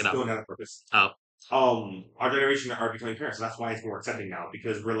won't I pick was it up. doing that on purpose. Oh. Our generation are becoming parents, so that's why it's more accepting now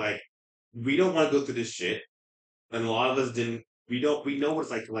because we're like, we don't want to go through this shit, and a lot of us didn't. We know what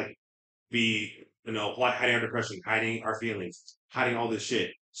it's like to like be hiding our depression, hiding our feelings, hiding all this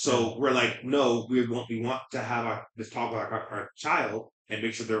shit. So we're like, no, we want to have this talk with our child and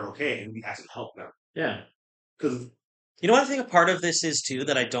make sure they're okay, and we actually help them Yeah. because You know what I think a part of this is too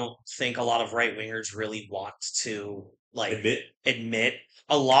that I don't think a lot of right wingers really want to like admit.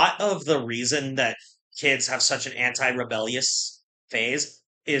 A lot of the reason that kids have such an anti-rebellious phase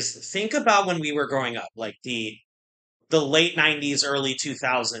is think about when we were growing up, like the late '90s, early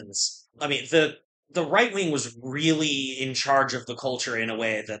 2000s. I mean, the right wing was really in charge of the culture in a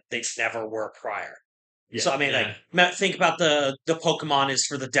way that they never were prior. Yeah. So I mean, Yeah. like, think about the Pokemon is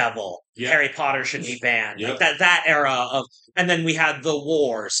for the devil. Yeah. Harry Potter should be banned. Yep. Like that era of, and then we had the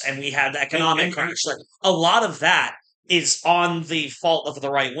wars and we had the economic And- crunch. Like a lot of that is on the fault of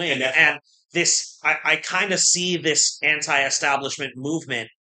the right wing, And that's- and this I kind of see this anti-establishment movement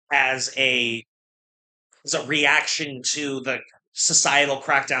as a reaction to the societal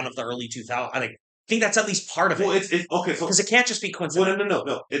crackdown of the early 2000s. I think that's at least part of Well, it, it's okay. So because it can't just be well, coincidental.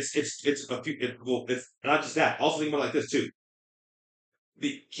 no. It's a few. It's not just that. Also, think about it like this too.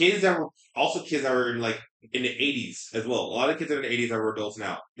 The kids that were in in the '80s as well. A lot of kids that are in the '80s that were adults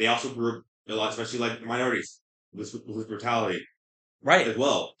now. They also grew up a lot, especially like minorities, with brutality Right. as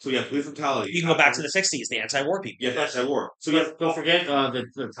well. So you have police brutality. You can go back to the 60s, the anti-war people. Yeah, that's that war. So you have Don't forget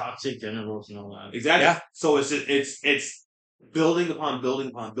the toxic generals and all that. exactly. Yeah. So it's building upon building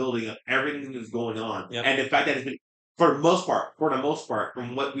upon building of everything that's going on, Yep. and the fact that it's been for the most part,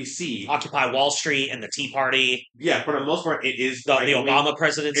 from what we see, Occupy Wall Street and the Tea Party. yeah, for the most part, it is The right-wing. Obama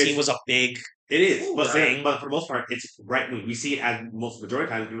presidency it's- was a big It is, but, thing. but for the most part, it's right wing. We see it as majority of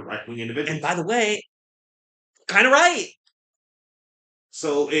times being right wing individuals. And by the way, kind of right.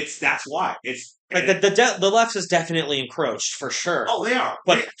 So that's why it's Like the left is definitely encroached for sure. oh they are,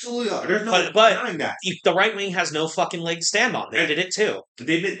 But- they absolutely are. There's no but- denying that. The right wing has no fucking leg to stand on. They did it too.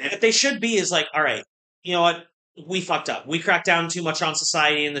 They've been What they should be is like, all right, you know what? We fucked up. We cracked down too much on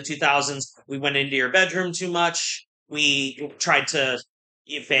society in the 2000s. We went into your bedroom too much. We tried to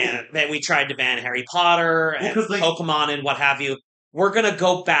ban Harry Potter and 'cause, like- Pokemon and what have you. We're gonna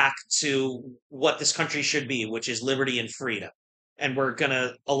go back to what this country should be, which is liberty and freedom. And we're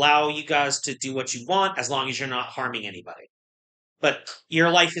gonna allow you guys to do what you want as long as you're not harming anybody. But your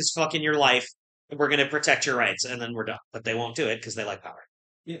life is fucking your life. And we're gonna protect your rights, and then we're done. But they won't do it because they like power.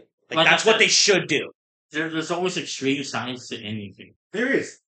 Yeah. Like that's what they should do. There's always extreme sides to anything. there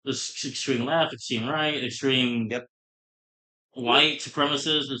is. There's extreme left, extreme right, extreme Yep. white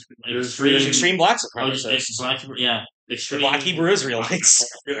supremacists, There's extreme, Extreme black oh, just supremacists. yeah, The extreme black Hebrew Israelites.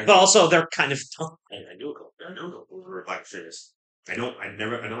 But also they're kind of dumb. I knew a black extremists. I don't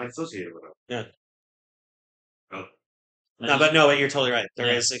like associated with them. No, but you're totally right. There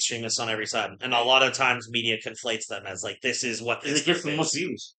Yeah. is extremists on every side. And a lot of times media conflates them as like, this is what and this it gets the group most is.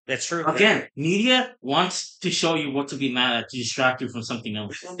 views. That's true. Again, media wants to show you what to be mad at to distract you from something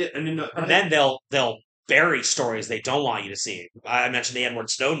else. And then they'll bury stories they don't want you to see. I mentioned the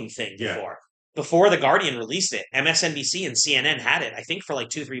Edward Snowden thing Yeah. before. Before The Guardian released it, MSNBC and CNN had it, I think, for like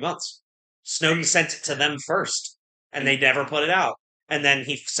 2-3 months. Snowden sent it to them first, and they never put it out. And then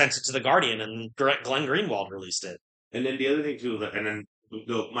he sent it to The Guardian, and Glenn Greenwald released it. And then the other thing too, and then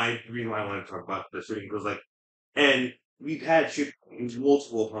my reason why I want to talk about the shooting was like, and we've had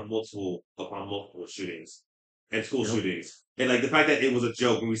multiple upon multiple shootings and school shootings, and like the fact that it was a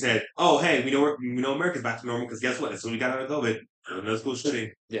joke when we said, "Oh, hey, we know America's back to normal," because guess what? As soon as we got out of COVID, another school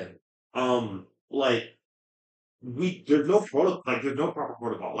shooting. Yeah. Like there's no protocol, like there's no proper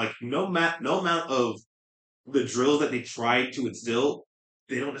protocol, like no amount of the drills that they try to instill,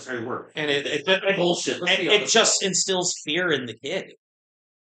 they don't necessarily work. And it Bullshit. Let's and be it honest. just instills fear in the kid.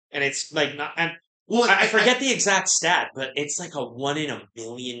 And it's like not. And Well, I forget the exact stat, but it's like a 1 in a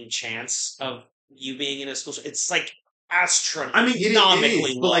million chance of you being in a school. It's like I mean, it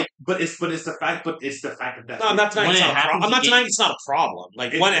astronomically is, low. but it's the fact that No, I'm not denying When it's it not a happens, problem. I'm not you denying it's not a problem.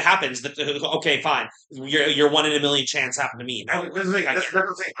 Like It- when it happens, okay, fine. Your 1 in a million chance happened to me. No, That's the thing. That's what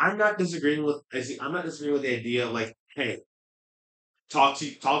I'm saying. I'm not disagreeing with the idea of like, hey, talk to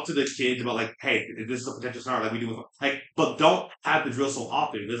the kids about like, hey, this is a potential scenario like we do with like, but don't have the drill so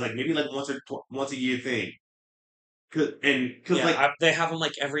often. There's like maybe like once a year thing. Cause they have them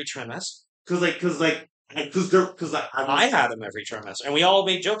like every trimester. because I had them every trimester, and we all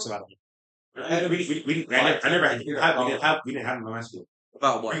made jokes about them. I never had. We didn't have them in my school.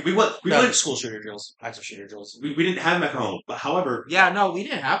 About what? We went. School shooter drills, active shooter drills. We didn't have them at home. But however, Yeah, no, we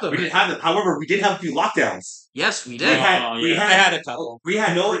didn't have them. we didn't have them. However, we did have a few lockdowns. Yes, we We did. had. We I had. had a couple. We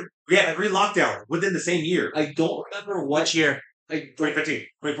had 3 lockdowns within the same year. I don't remember what Which year? 2015,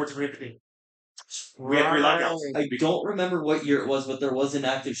 2014, 2015. We had 3 lockdowns. I don't remember what year it was, but there was an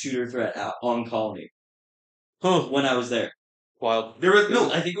active shooter threat out on Colony Huh. when I was there. Wild. There was It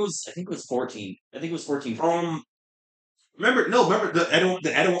was- I think it was 14. I think it was 14. Remember the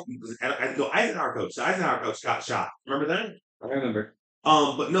Eisenhower coach. The Eisenhower coach got shot. Remember that? I remember.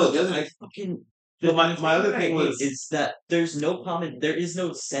 But no, the other I fucking But my other thing was is that there is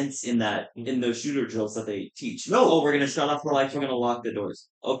no sense in that in those shooter drills that they teach. No. Oh, we're gonna shut off the lights, we're gonna lock the doors.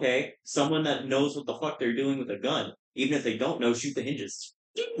 Okay, someone that knows what the fuck they're doing with a gun, even if they don't know, shoot the hinges.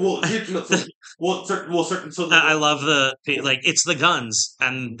 well, certain. So I love it's the guns,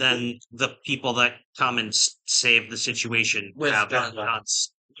 and then the people that come and save the situation With have guns.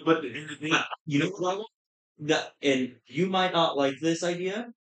 guns. but You know what I want? And you might not like this idea.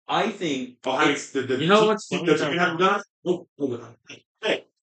 I think having it's You know what's the funny? teacher have guns. Hey,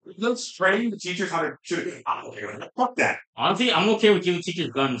 let's train the teachers how to shoot a gun. Fuck that. Honestly, I'm okay with giving teachers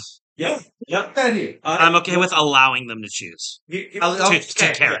guns. Yeah, that idea. I'm okay with allowing them to choose.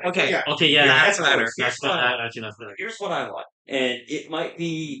 To carry. Okay. Yeah. Okay, yeah, Yeah, that's that's better. that's actually that's better. here's what I want, and it might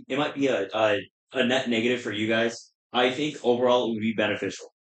be a net negative for you guys. I think overall it would be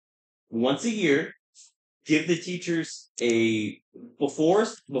beneficial. Once a year, give the teachers before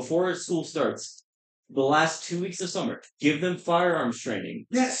school starts, the last 2 weeks of summer, give them firearms training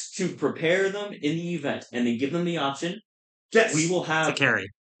Yes. to prepare them in the event, and then give them the option. Yes. We will To have carry.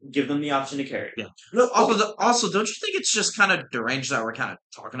 give them the option to carry. Yeah. No. Also, don't you think it's just kind of deranged that we're kind of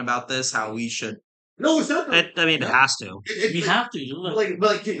talking about this? How we should. No, it's not. It has to. We have to. You know,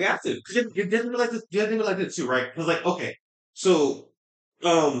 We have to. You didn't realize this. You didn't realize this too, right? Because okay, so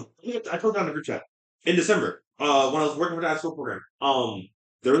I told down the group chat in December. When I was working for the school program,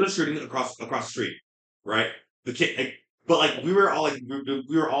 there was a shooting across the street, right? The kid, but we were all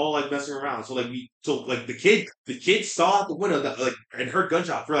messing around. So the kid saw out the window that and heard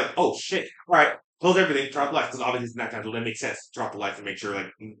gunshots. We're like, oh shit! All right, close everything, turn off the lights because obviously it's nighttime, so that makes sense. Turn off the lights and make sure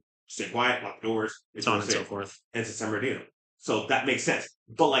stay quiet, lock the doors, So on and so forth. and it's San Bernardino. So that makes sense.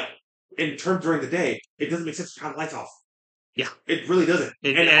 But in terms during the day, it doesn't make sense to turn the lights off. Yeah. It really doesn't.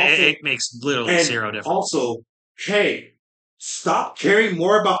 It makes literally zero difference. Also, hey, stop caring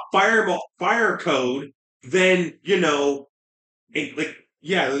more about fire code than all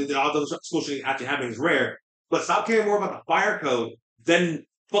those school shootings actually happening is rare, but stop caring more about the fire code than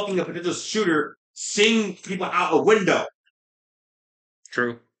fucking a potential shooter seeing people out a window.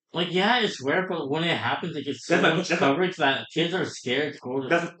 True. yeah, it's rare, but when it happens, it gets so That's my- much that's my- coverage that kids are scared to go to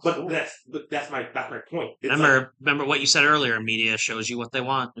That's my point. It's Remember what you said earlier. Media shows you what they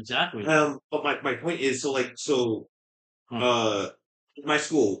want. Exactly. but my point is my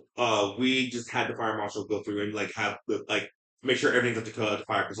school, we just had the fire marshal go through and have make sure everything's up to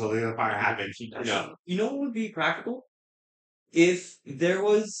fire. So if a fire happens, You know what would be practical? If there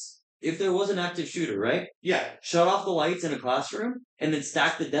was an active shooter, right? yeah. Shut off the lights in a classroom and then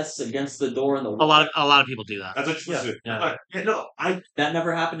stack the desks against the door and the A wall. lot of people do that. That's what you're supposed to do. Yeah. That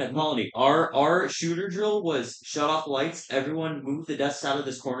never happened at Colony. Our shooter drill was shut off the lights, everyone move the desks out of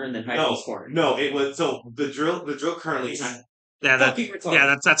this corner and then hide in this corner. No, it was the drill currently.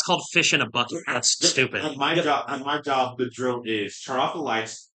 That's called fish in a bucket. That's stupid. On my job, the drill is turn off the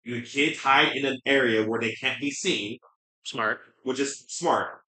lights. The kids hide in an area where they can't be seen, Smart. which is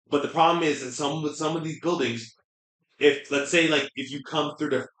smart. But the problem is, in some of these buildings, if let's say if you come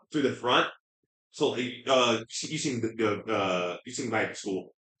through the front, so you seen my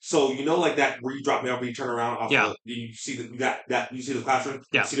school, so that where you drop me off and you turn around off, you see you see the classroom,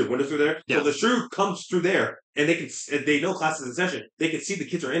 you see the window through there. Yeah. So the shooter comes through there, and they know classes in session. They can see the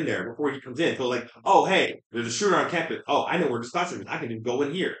kids are in there before he comes in. So oh hey, there's a shooter on campus. Oh, I know where this classroom is. I can just go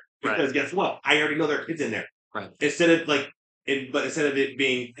in here because guess what? I already know there are kids in there. Right. Instead of it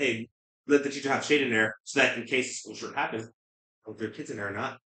being, hey, let the teacher have shade in there so that in case a school shooting happens, if there are kids in there or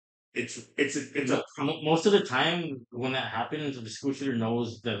not, Most of the time when that happens, the school shooter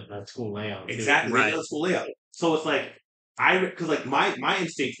knows that school layout. exactly they know the school layout. So it's my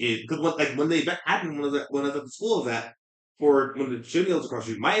instinct is because when the event happened when I was at the school of that for when the shooting was across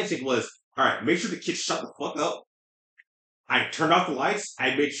the street, my instinct was all right, make sure the kids shut the fuck up. I turned off the lights.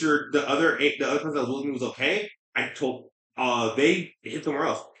 I made sure the other person that was with me was okay. I told they hit somewhere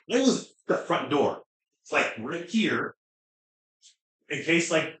else. It was the front door. It's right here. In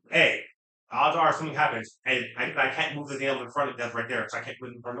case hey, odds are something happens, and I can't move the nail in front of that's right there, so I can't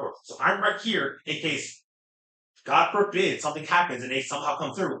move the front door. So I'm right here in case, God forbid, something happens and they somehow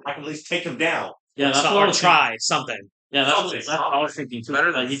come through. I can at least take them down. Yeah, that's what I Or was try something. Yeah, that's what I was thinking too.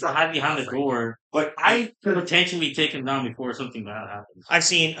 Better than you can hide behind the door, But I could potentially take him down before something bad happens. I've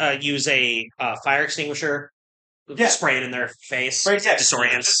seen use a fire extinguisher, spray it in their face,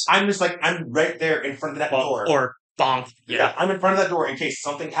 disorients, I'm just I'm right there in front of that door. or bonk. Yeah, I'm in front of that door in case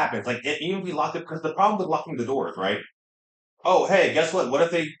something happens. Even if we lock it, because the problem with locking the doors, right? Oh, hey, guess what? What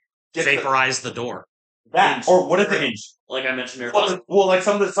if they Vaporize the door. That or what if Or they hinge, like I mentioned earlier. well, like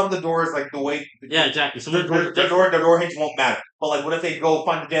some of the doors, like the way Yeah, exactly. Some the, of the doors are the different. door hinge won't matter. But like, what if they go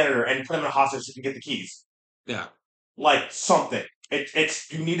find the janitor and put him in a hostage so he can get the keys? Yeah. Like something.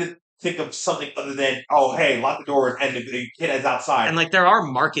 It's you need to think of something other than hey, lock the doors and the kid is outside. And like there are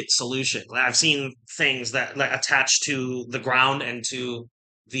market solutions. I've seen things that like attach to the ground and to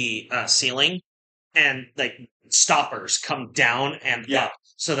the ceiling, and like stoppers come down and up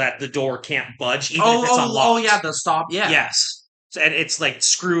so that the door can't budge even if it's unlocked. Yeah, the stop. Yeah. Yes. So, and it's like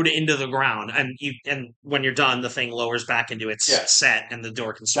screwed into the ground, and when you're done, the thing lowers back into its set, and the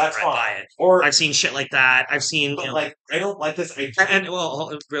door can slip right by it. Or I've seen shit like that. I've seen, but like I don't like this. and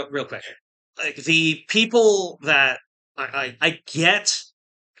well, real quick, like the people that I get.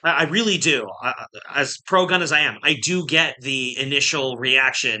 I really do. As pro gun as I am, I do get the initial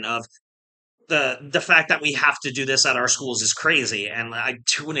reaction of the fact that we have to do this at our schools is crazy, and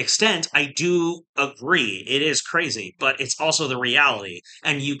to an extent, I do agree. It is crazy, but it's also the reality,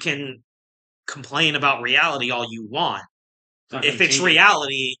 and you can complain about reality all you want. If it's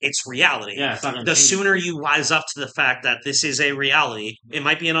reality, it's reality. Yeah, it's not gonna the change. sooner you wise up to the fact that this is a reality, it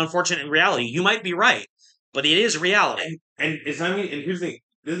might be an unfortunate reality. You might be right, but it is reality. And it's not even. And here's the thing.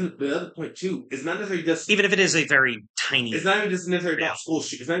 The other point too is not necessarily just even if it is a very tiny. It's not even just necessarily about school.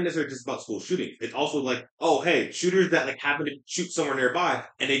 It's not necessarily just about school shootings. It's also like, oh, hey, shooters that like happen to shoot somewhere nearby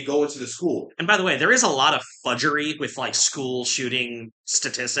and they go into the school. And by the way, there is a lot of fudgery with like school shooting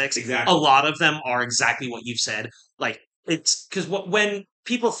statistics. Exactly. A lot of them are exactly what you've said. Like it's because when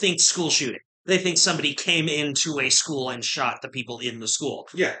people think school shooting, they think somebody came into a school and shot the people in the school.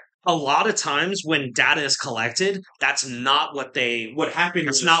 Yeah. A lot of times when data is collected, that's not what happened.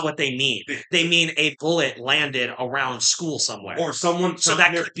 That's not what they mean. They mean a bullet landed around school somewhere, or someone. So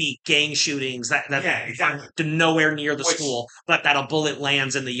that could be gang shootings that exactly. nowhere near the school, but that a bullet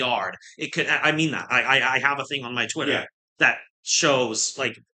lands in the yard. It could. I mean that. I have a thing on my Twitter that shows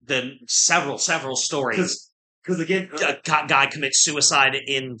like the several stories. Because again, a guy commits suicide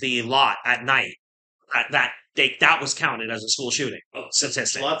in the lot at night. That was counted as a school shooting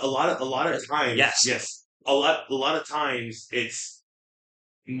statistic. A lot of times, yes. A lot of times it's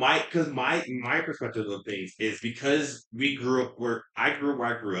my perspective of things is because we grew up where I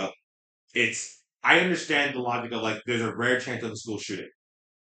grew up. I understand the logic of like there's a rare chance of a school shooting.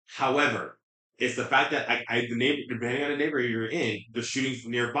 However, it's the fact that depending on the neighborhood you're in, the shootings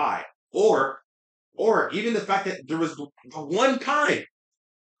nearby, or even the fact that there was one time.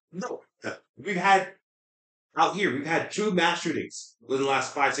 No, we've had. Out here, we've had 2 mass shootings within the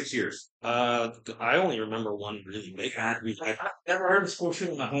last 5-6 years. I only remember one really big. I've never heard of school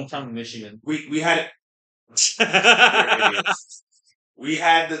shooting in my hometown of Michigan. We had we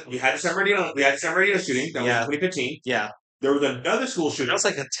had the San Bernardino shooting that was in 2015. Yeah, there was another school shooting. That was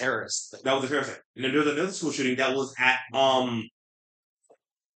like a terrorist thing. That was a terrorist thing. And then there was another school shooting that was at not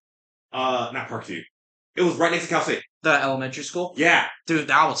Parkview. It was right next to Cal State. The elementary school? Yeah. Dude,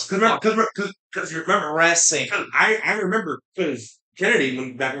 that was because you remember racing. I remember because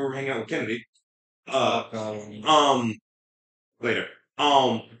Kennedy back when we were hanging out with Kennedy. Later.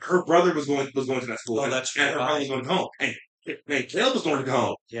 Her brother was going to that school. And her brother was going to home. And Caleb was going to go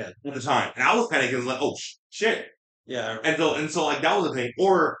home. Yeah. At the time. And I was panicking. I was like, oh shit. Yeah. And so like that was the thing.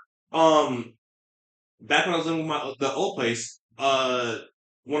 Or back when I was living with the old place,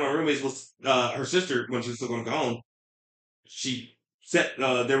 one of our roommates was her sister when she was still going to go home. She said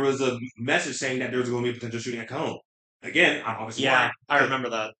there was a message saying that there was going to be a potential shooting at home. Again, I'm obviously worried. I remember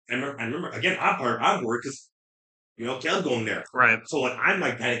that. I remember again. I'm worried because Caleb's going there. Right. So like I'm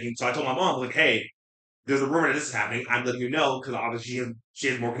like panicking. So I told my mom like, hey, there's a rumor that this is happening. I'm letting you know because obviously she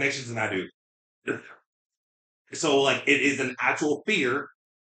has more connections than I do. So like it is an actual fear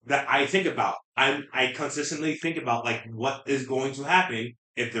that I think about. I consistently think about like what is going to happen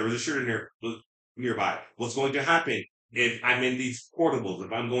if there was a shooter nearby. What's going to happen if I'm in these portables?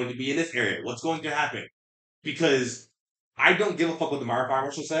 If I'm going to be in this area, what's going to happen? Because I don't give a fuck what the fire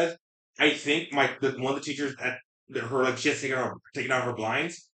marshal says. I think one of the teachers at her like she has taken out her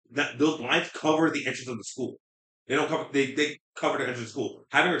blinds. That those blinds cover the entrance of the school. They don't cover they cover the entrance of the school.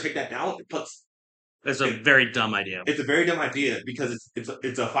 Having her take that down, it's a very dumb idea. It's a very dumb idea because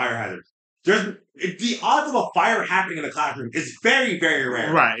it's a fire hazard. The odds of a fire happening in a classroom is very, very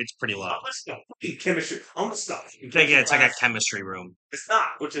rare. Right, it's pretty low. Chemistry, almost stuff. It's like a chemistry room. It's not,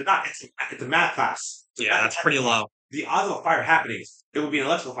 which is not. It's a math class. Yeah, that's pretty low. The odds of a fire happening, it would be an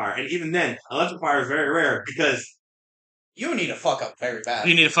electrical fire, and even then, electrical fire is very rare because you need to fuck up very bad.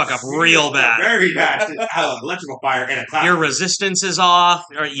 You need to fuck up real bad. Very bad to have an electrical fire in a class. Your resistance is off,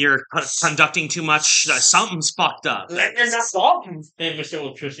 or you're conducting too much. Something's fucked up. Hey, Mr.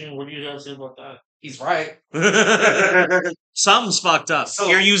 Electrician, what do you guys say about that? He's right. Something's fucked up. So-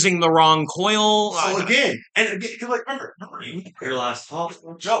 You're using the wrong coil. So again, because like remember, Your last talk.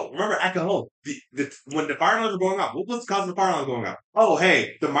 Joe, remember at home, when the fire alarms were going off, what was causing the fire alarm going off? Oh,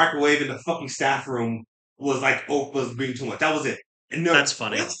 hey, the microwave in the fucking staff room was was being too much. That was it. And no, That's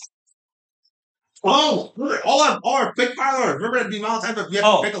funny. Oh, all our fake fire alarms. Remember the amount of times that we had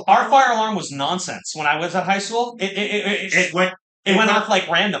to fake a Our fire alarm was nonsense. When I was at high school, it went off like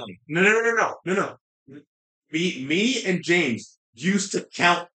randomly. No. Me and James used to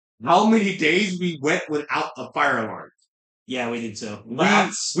count how many days we went without a fire alarm. Yeah, we did so.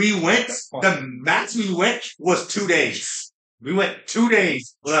 We went, the max we went was 2 days. We went 2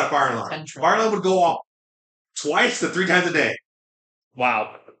 days without a fire alarm. Fire alarm would go off twice to 3 times a day.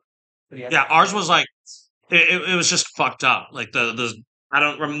 Wow. Yeah, ours was like it was just fucked up. Like the I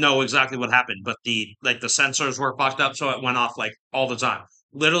don't know exactly what happened, but the sensors were fucked up, so it went off like all the time.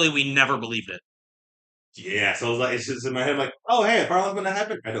 Literally, we never believed it. Yeah, so it's just in my head like, oh hey, a fire alarm's gonna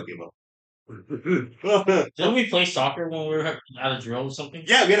happen. I don't give up. Didn't we play soccer when we were at a drill or something?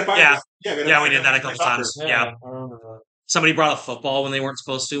 Yeah, we had a fire. Yeah. Yeah, We did that a couple times. Yeah. I remember that. Somebody brought a football when they weren't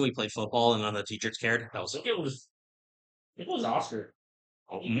supposed to. We played football, and none of the teachers cared. That was I think it was Oscar.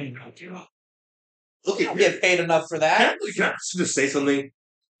 Look You at don't get paid enough for that. Can I just say something?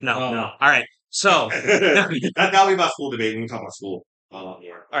 no. Oh. All right. So, That'll be about school debate when we talk about school. all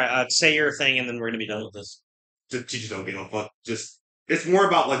right. Say your thing, and then we're gonna be done with this. The teachers don't give a fuck. Just it's more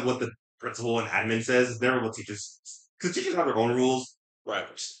about like what the principal and admin says. It's never what teachers, because teachers have their own rules. Right.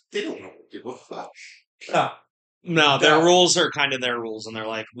 They don't know. Give a fuck. No, their rules are kind of their rules, and they're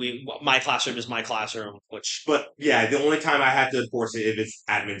like, my classroom is my classroom, which But yeah, the only time I have to enforce it if it's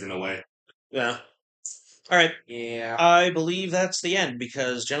admins in a way. yeah. All right. Yeah. I believe that's the end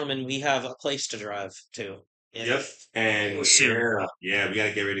because, gentlemen, we have a place to drive to. Yep. And Soon. yeah, we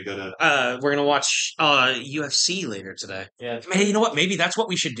gotta get ready to go to. We're gonna watch UFC later today. Yeah. Man, you know what? Maybe that's what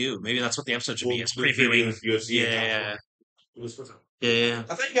we should do. Maybe that's what the episode should be. It's previewing. UFC. Yeah. Yeah.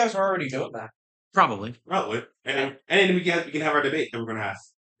 I think you guys were already doing that. Probably. Probably. And then we can have our debate that we're gonna have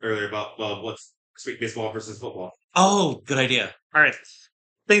earlier about what's baseball versus football. Oh, good idea. All right.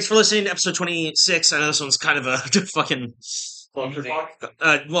 Thanks for listening to episode 26. I know this one's kind of a fucking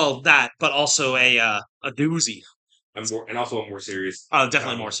well, that, but also a doozy. I'm more serious.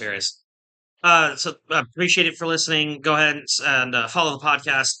 Definitely more serious. So appreciate it for listening. Go ahead and follow the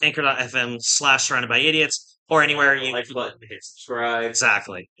podcast, anchor.fm/surrounded by idiots, or anywhere you Like button, hit subscribe.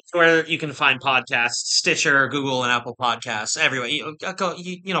 exactly where you can find podcasts, Stitcher, Google, and Apple Podcasts, everywhere. You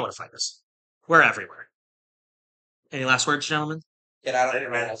know where to find us. We're everywhere. Any last words, gentlemen? Get out of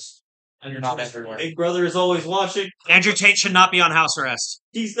your house. And you're not everywhere. Big Brother is always watching. Andrew Tate should not be on house arrest.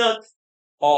 He's not